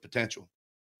growth potential.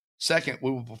 Second,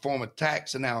 we will perform a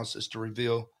tax analysis to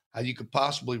reveal how you could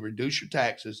possibly reduce your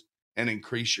taxes and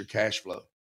increase your cash flow.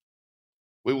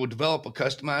 We will develop a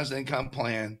customized income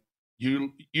plan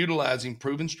utilizing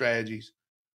proven strategies,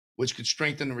 which could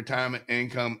strengthen the retirement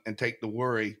income and take the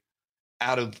worry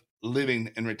out of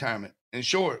living in retirement. In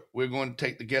short, we're going to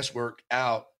take the guesswork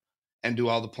out and do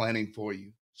all the planning for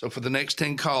you. So for the next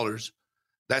 10 callers,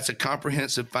 that's a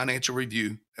comprehensive financial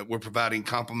review that we're providing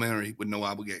complimentary with no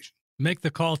obligation. Make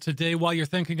the call today while you're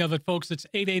thinking of it, folks. It's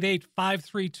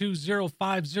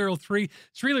 888-532-0503.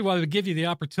 It's really why we give you the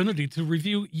opportunity to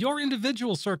review your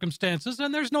individual circumstances,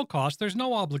 and there's no cost, there's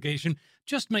no obligation.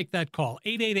 Just make that call,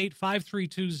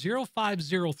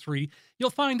 888-532-0503. You'll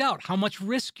find out how much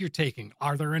risk you're taking.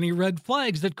 Are there any red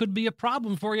flags that could be a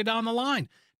problem for you down the line?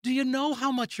 Do you know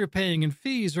how much you're paying in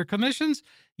fees or commissions?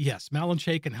 Yes, Mal and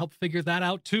Chae can help figure that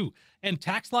out too. And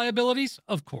tax liabilities,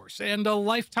 of course. And a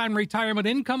lifetime retirement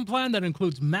income plan that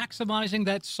includes maximizing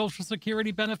that Social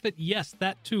Security benefit. Yes,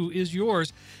 that too is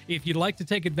yours. If you'd like to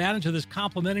take advantage of this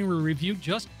complimentary review,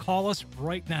 just call us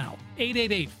right now.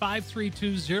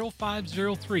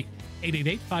 888-532-0503.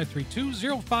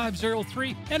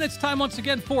 888-532-0503. And it's time once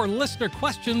again for listener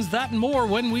questions, that and more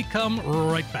when we come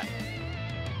right back.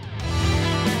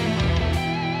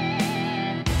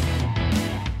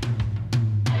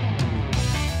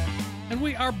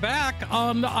 We are back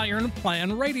on the Iron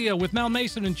Plan Radio with Mal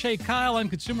Mason and Chae Kyle. I'm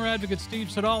consumer advocate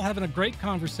Steve Siddall, having a great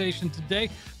conversation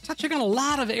today, touching on a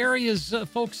lot of areas,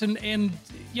 folks, and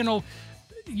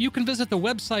you can visit the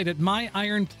website at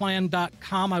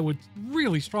myironplan.com. I would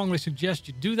really strongly suggest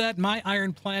you do that.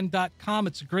 Myironplan.com.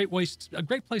 It's a great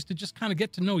place to just kind of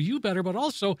get to know you better, but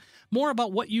also more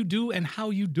about what you do and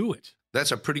how you do it.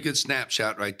 That's a pretty good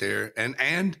snapshot right there,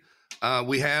 and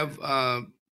we have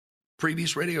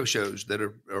previous radio shows that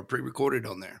are pre-recorded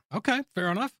on there. Okay, fair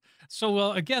enough.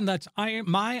 So again, that's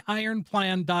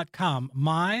myironplan.com,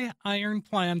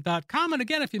 myironplan.com. And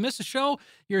again, if you miss a show,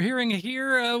 you're hearing it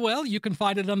here, well, you can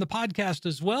find it on the podcast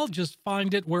as well. Just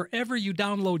find it wherever you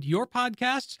download your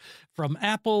podcasts, from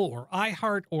Apple or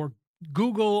iHeart or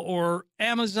Google or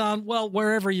Amazon. Well,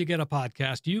 wherever you get a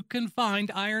podcast, you can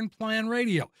find Iron Plan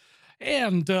Radio.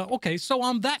 And okay, so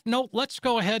on that note, let's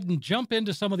go ahead and jump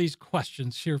into some of these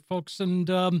questions here, folks.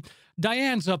 And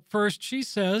Diane's up first. She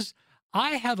says,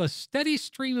 I have a steady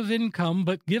stream of income,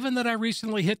 but given that I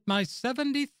recently hit my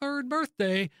 73rd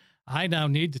birthday, I now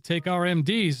need to take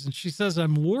RMDs. And she says,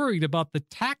 I'm worried about the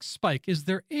tax spike. Is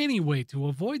there any way to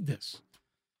avoid this?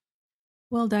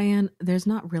 Well, Diane, there's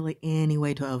not really any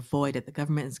way to avoid it. The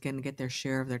government is going to get their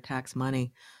share of their tax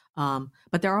money.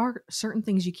 But there are certain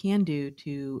things you can do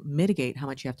to mitigate how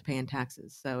much you have to pay in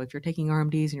taxes. So if you're taking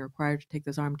RMDs and you're required to take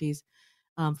those RMDs,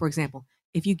 for example,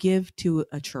 if you give to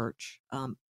a church,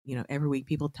 every week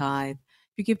people tithe.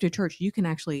 If you give to a church, you can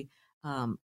actually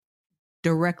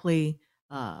directly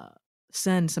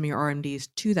send some of your RMDs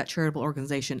to that charitable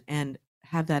organization and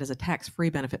have that as a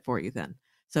tax-free benefit for you then.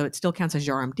 So it still counts as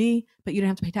your RMD, but you don't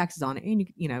have to pay taxes on it. And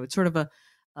it's sort of a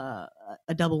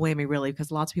double whammy, really, because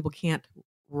lots of people can't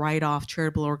write off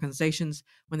charitable organizations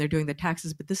when they're doing their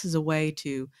taxes. But this is a way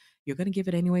to, you're going to give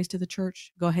it anyways to the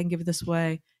church. Go ahead and give it this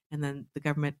way. And then the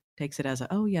government takes it as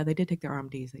oh yeah, they did take their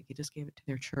RMDs. They just gave it to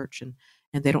their church, and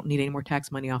they don't need any more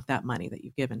tax money off that money that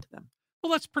you've given to them.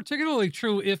 Well, that's particularly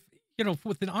true if,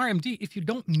 with an RMD, if you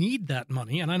don't need that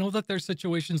money, and I know that there's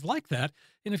situations like that,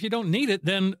 and if you don't need it,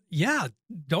 then yeah,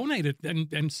 donate it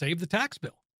and save the tax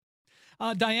bill.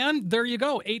 Diane, there you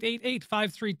go,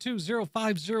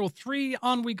 888-532-0503.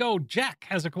 On we go. Jack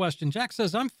has a question. Jack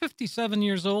says, I'm 57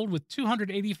 years old with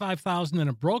 $285,000 in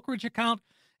a brokerage account,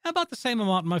 about the same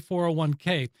amount in my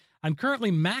 401k. I'm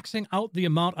currently maxing out the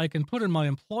amount I can put in my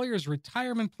employer's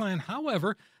retirement plan.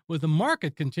 However, with the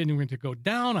market continuing to go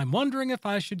down, I'm wondering if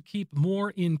I should keep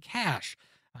more in cash.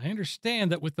 I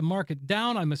understand that with the market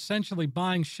down, I'm essentially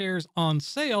buying shares on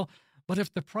sale, but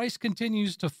if the price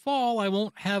continues to fall, I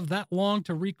won't have that long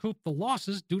to recoup the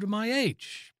losses due to my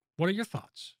age. What are your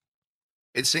thoughts?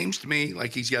 It seems to me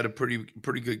like he's got a pretty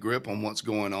good grip on what's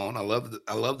going on. I love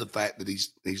the fact that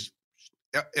he's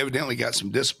evidently got some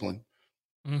discipline.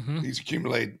 Mm-hmm. He's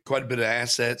accumulated quite a bit of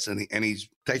assets, and he's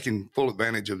taking full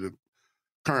advantage of the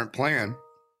current plan.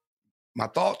 My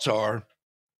thoughts are,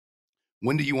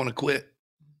 when do you want to quit?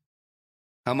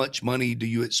 How much money do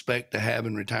you expect to have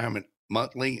in retirement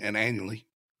monthly and annually?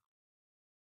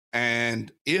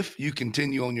 And if you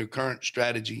continue on your current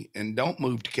strategy and don't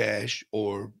move to cash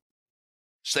or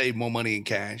save more money in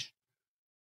cash,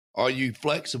 are you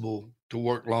flexible to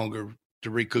work longer to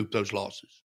recoup those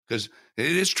losses? Because it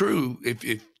is true,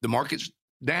 if the market's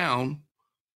down,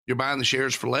 you're buying the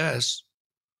shares for less.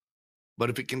 But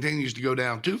if it continues to go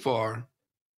down too far,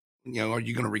 are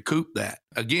you going to recoup that?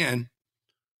 Again,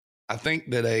 I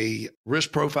think that a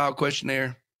risk profile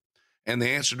questionnaire and the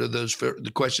answer to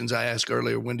the questions I asked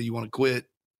earlier, when do you want to quit?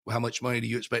 How much money do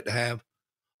you expect to have?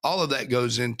 All of that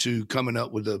goes into coming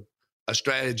up with a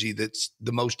strategy that's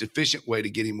the most efficient way to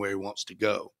get him where he wants to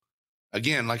go.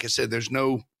 Again, like I said, there's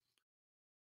no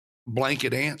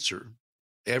blanket answer.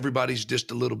 Everybody's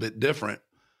just a little bit different.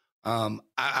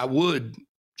 I would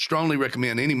strongly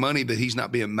recommend any money that he's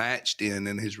not being matched in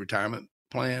his retirement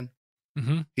plan.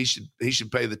 Mm-hmm. He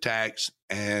should pay the tax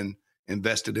and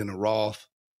invest it in a Roth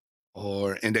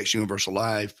or Index Universal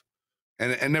Life,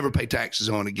 and never pay taxes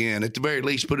on again. At the very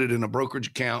least, put it in a brokerage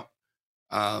account.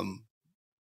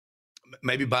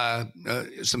 Maybe buy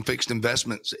some fixed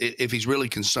investments if he's really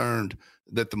concerned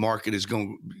that the market is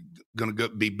going to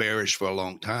be bearish for a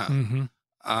long time.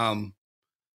 Mm-hmm.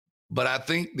 But I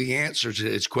think the answer to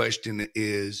his question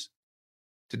is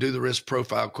to do the risk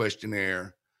profile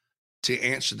questionnaire, to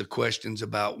answer the questions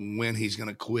about when he's going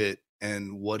to quit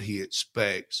and what he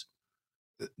expects.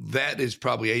 That is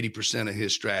probably 80% of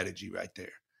his strategy right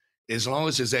there. As long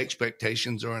as his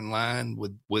expectations are in line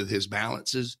with his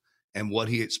balances and what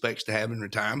he expects to have in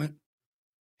retirement,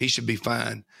 he should be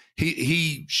fine.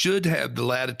 He should have the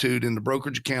latitude in the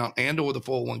brokerage account and or the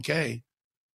 401k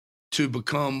to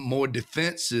become more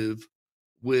defensive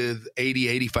with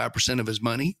 80-85% of his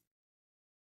money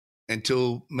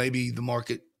until maybe the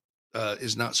market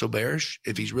is not so bearish,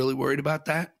 if he's really worried about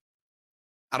that.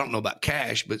 I don't know about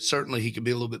cash, but certainly he could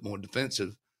be a little bit more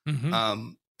defensive.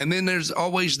 Mm-hmm. And then there's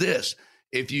always this.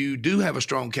 If you do have a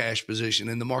strong cash position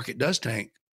and the market does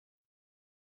tank,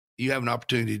 you have an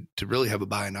opportunity to really have a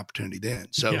buying opportunity then.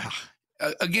 So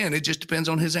again, it just depends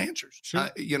on his answers. Sure.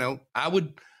 I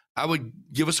would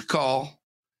give us a call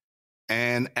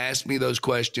and ask me those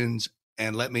questions,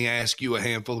 and let me ask you a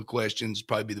handful of questions.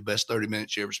 Probably be the best 30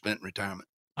 minutes you ever spent in retirement.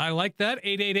 I like that.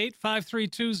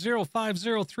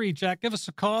 888-532-0503. Jack, give us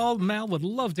a call. Mal would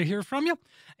love to hear from you.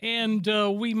 And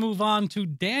we move on to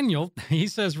Daniel. He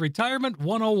says, Retirement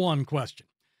 101 question.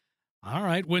 All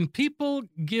right. When people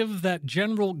give that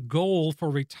general goal for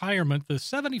retirement, the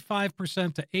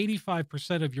 75% to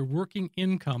 85% of your working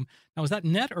income, now is that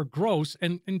net or gross?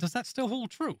 And does that still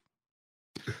hold true?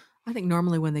 I think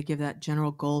normally when they give that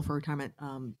general goal for retirement,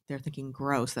 they're thinking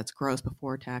gross. That's gross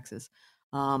before taxes.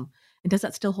 And does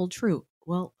that still hold true?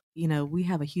 Well, we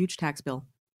have a huge tax bill.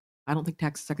 I don't think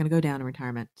taxes are going to go down in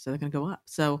retirement, so they're going to go up.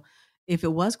 So if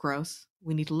it was gross,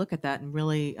 we need to look at that and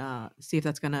really see if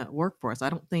that's going to work for us. I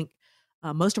don't think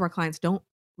most of our clients don't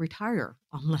retire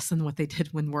on less than what they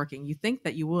did when working. You think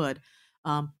that you would,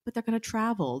 but they're going to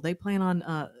travel. They plan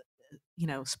on,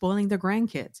 spoiling their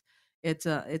grandkids. It's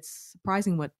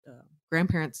surprising what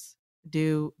grandparents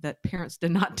do that parents did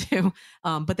not do,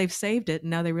 but they've saved it and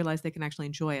now they realize they can actually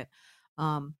enjoy it.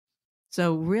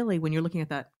 So really, when you're looking at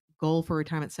that goal for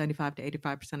retirement, 75 to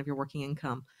 85% of your working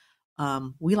income,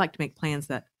 we like to make plans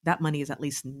that money is at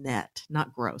least net,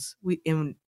 not gross.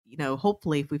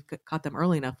 Hopefully, if we've caught them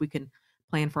early enough, we can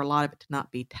plan for a lot of it to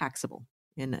not be taxable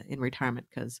in retirement,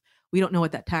 because we don't know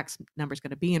what that tax number is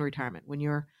going to be in retirement. When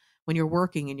you're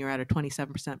working and you're at a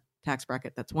 27% tax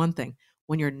bracket, that's one thing.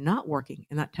 When you're not working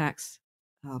and that tax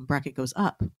bracket goes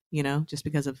up, just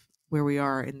because of where we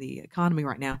are in the economy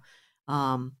right now,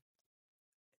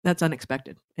 that's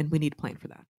unexpected, and we need to plan for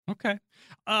that. Okay.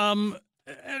 And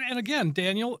again,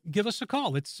 Daniel, give us a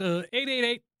call. It's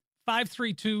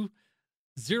 888-532-0503.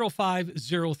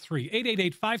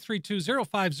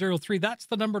 888-532-0503. That's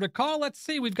the number to call. Let's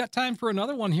see. We've got time for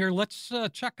another one here. Let's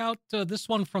check out this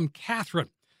one from Catherine.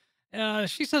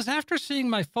 She says, after seeing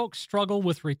my folks struggle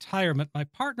with retirement, my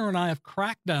partner and I have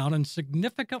cracked down and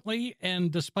significantly,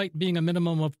 and despite being a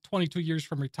minimum of 22 years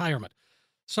from retirement.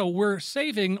 So we're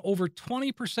saving over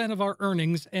 20% of our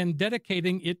earnings and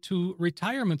dedicating it to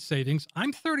retirement savings.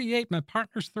 I'm 38. My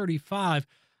partner's 35.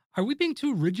 Are we being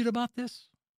too rigid about this?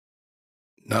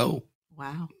 No.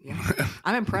 Wow. Yeah.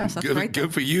 I'm impressed. That's great.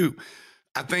 Good for you.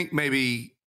 I think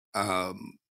maybe I'll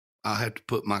have to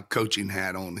put my coaching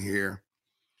hat on here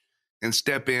and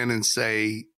step in and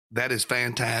say, that is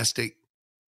fantastic.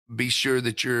 Be sure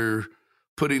that you're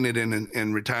putting it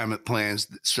in retirement plans.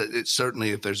 It's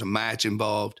certainly, if there's a match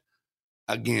involved,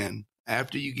 again,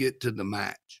 after you get to the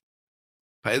match,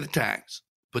 pay the tax,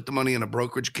 put the money in a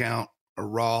brokerage account, a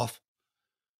Roth.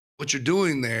 What you're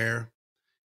doing there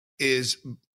is,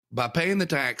 by paying the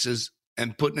taxes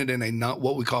and putting it in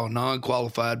what we call a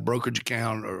non-qualified brokerage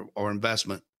account or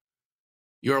investment,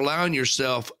 you're allowing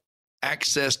yourself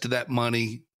access to that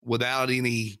money without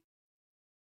the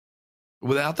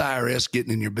IRS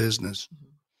getting in your business. Mm-hmm.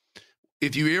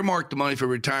 If you earmark the money for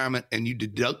retirement and you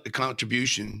deduct the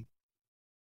contribution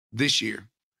this year,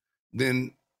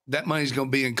 then that money's going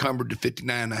to be encumbered to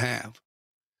 59.5.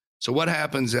 So what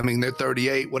happens? I mean, they're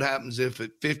 38. What happens if at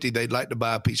 50 they'd like to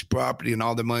buy a piece of property and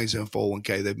all their money's in a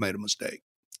 401k? They've made a mistake.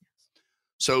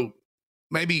 So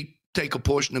maybe take a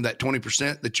portion of that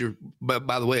 20% that you're, but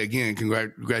by the way, again,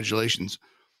 congratulations,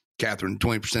 Catherine,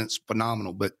 20% is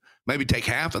phenomenal, but maybe take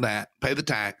half of that, pay the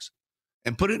tax,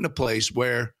 and put it in a place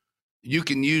where you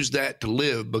can use that to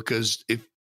live. Because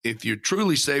if you're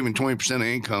truly saving 20% of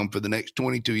income for the next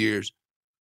 22 years,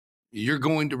 you're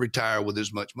going to retire with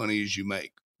as much money as you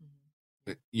make.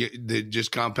 They're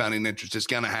just compounding interest. It's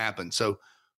going to happen. So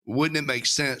wouldn't it make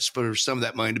sense for some of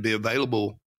that money to be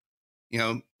available,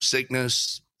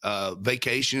 sickness,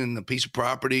 vacation, a piece of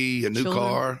property, a new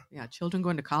car? Yeah. Children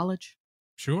going to college.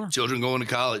 Sure. Children going to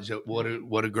college.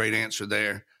 What a great answer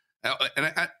there.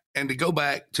 And to go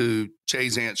back to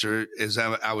Chae's answer, as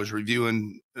I was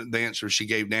reviewing the answer she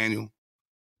gave Daniel,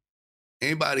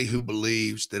 anybody who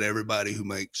believes that everybody who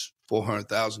makes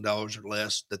 $400,000 or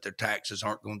less, that their taxes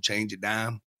aren't going to change a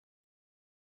dime,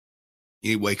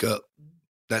 you need to wake up.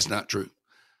 That's not true.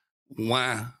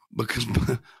 Why? Because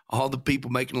all the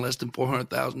people making less than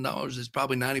 $400,000 is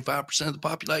probably 95% of the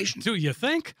population. Do you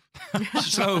think?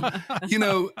 So,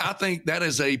 I think that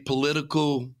is a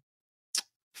political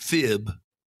fib.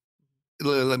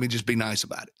 Let me just be nice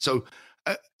about it. So,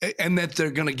 and that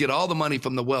they're going to get all the money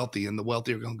from the wealthy, and the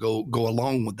wealthy are going to go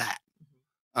along with that.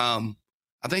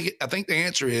 I think the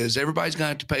answer is everybody's going to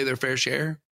have to pay their fair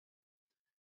share.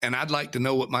 And I'd like to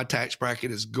know what my tax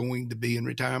bracket is going to be in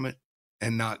retirement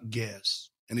and not guess.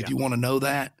 And if you want to know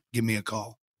that, give me a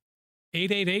call.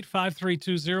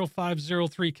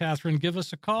 888-532-0503, Catherine. Give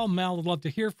us a call. Mal would love to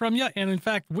hear from you. And in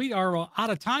fact, we are out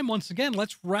of time once again.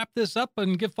 Let's wrap this up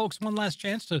and give folks one last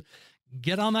chance to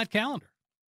get on that calendar.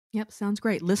 Yep, sounds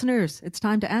great. Listeners, it's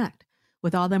time to act.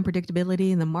 With all the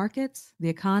unpredictability in the markets, the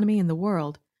economy, and the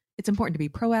world, it's important to be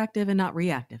proactive and not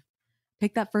reactive.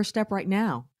 Take that first step right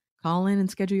now. Call in and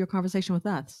schedule your conversation with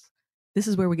us. This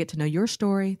is where we get to know your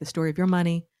story, the story of your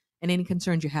money, and any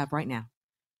concerns you have right now.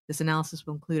 This analysis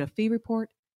will include a fee report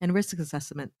and risk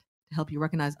assessment to help you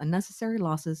recognize unnecessary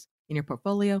losses in your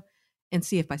portfolio and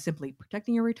see if by simply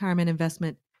protecting your retirement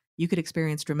investment, you could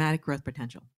experience dramatic growth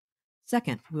potential.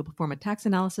 Second, we'll perform a tax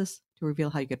analysis to reveal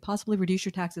how you could possibly reduce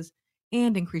your taxes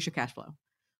and increase your cash flow.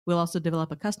 We'll also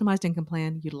develop a customized income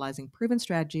plan utilizing proven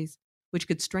strategies which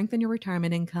could strengthen your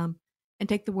retirement income and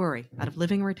take the worry out of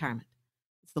living in retirement.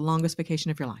 It's the longest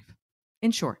vacation of your life.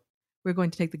 In short, we're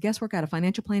going to take the guesswork out of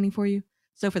financial planning for you.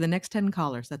 So for the next 10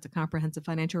 callers, that's a comprehensive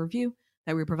financial review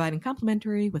that we're providing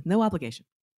complimentary with no obligation.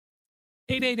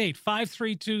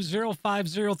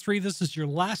 888-532-0503. This is your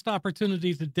last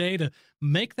opportunity today to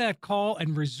make that call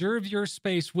and reserve your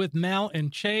space with Mal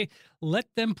and Chae. Let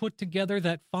them put together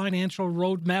that financial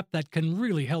roadmap that can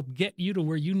really help get you to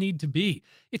where you need to be.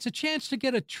 It's a chance to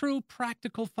get a true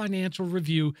practical financial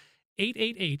review.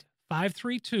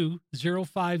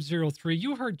 888-532-0503.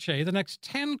 You heard Chae. The next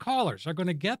 10 callers are going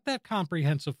to get that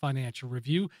comprehensive financial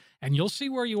review, and you'll see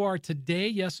where you are today,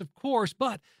 yes, of course,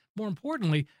 but more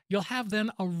importantly, you'll have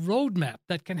then a roadmap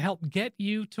that can help get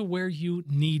you to where you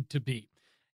need to be.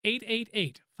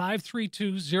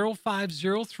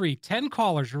 888-532-0503. 10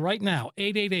 callers right now.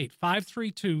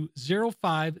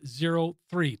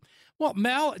 888-532-0503. Well,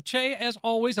 Mal, Chae, as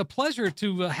always, a pleasure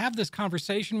to have this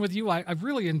conversation with you. I've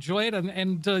really enjoyed it,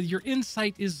 and your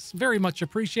insight is very much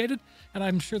appreciated, and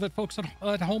I'm sure that folks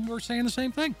at home were saying the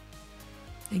same thing.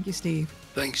 Thank you, Steve.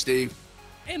 Thanks, Steve.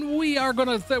 And we are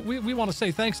going to, we want to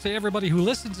say thanks to everybody who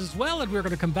listens as well. And we're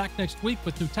going to come back next week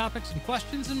with new topics and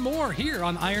questions and more here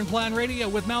on Iron Plan Radio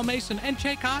with Mal Mason and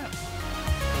Chae Kyle.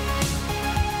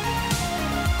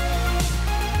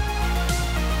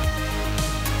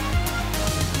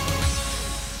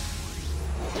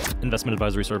 Investment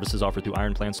advisory services offered through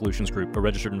Iron Plan Solutions Group, a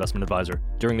registered investment advisor.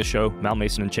 During the show, Mal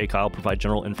Mason and Chae Kyle provide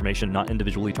general information, not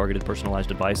individually targeted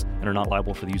personalized advice, and are not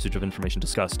liable for the usage of information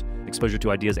discussed. Exposure to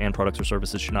ideas and products or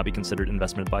services should not be considered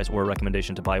investment advice or a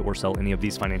recommendation to buy or sell any of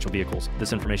these financial vehicles.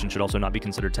 This information should also not be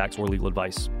considered tax or legal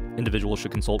advice. Individuals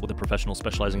should consult with a professional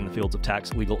specializing in the fields of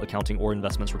tax, legal, accounting, or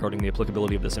investments regarding the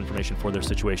applicability of this information for their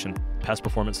situation. Past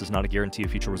performance is not a guarantee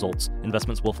of future results.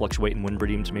 Investments will fluctuate and when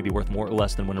redeemed may be worth more or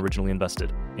less than when originally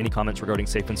invested. Any comments regarding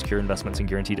safe and secure investments and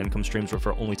guaranteed income streams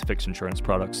refer only to fixed insurance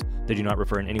products. They do not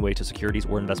refer in any way to securities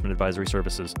or investment advisory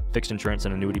services. Fixed insurance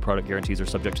and annuity product guarantees are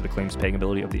subject to the claims paying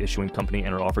ability of the issuing company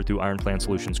and are offered through Iron Plan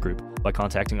Solutions Group. By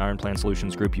contacting Iron Plan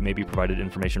Solutions Group, you may be provided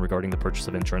information regarding the purchase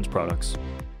of insurance products.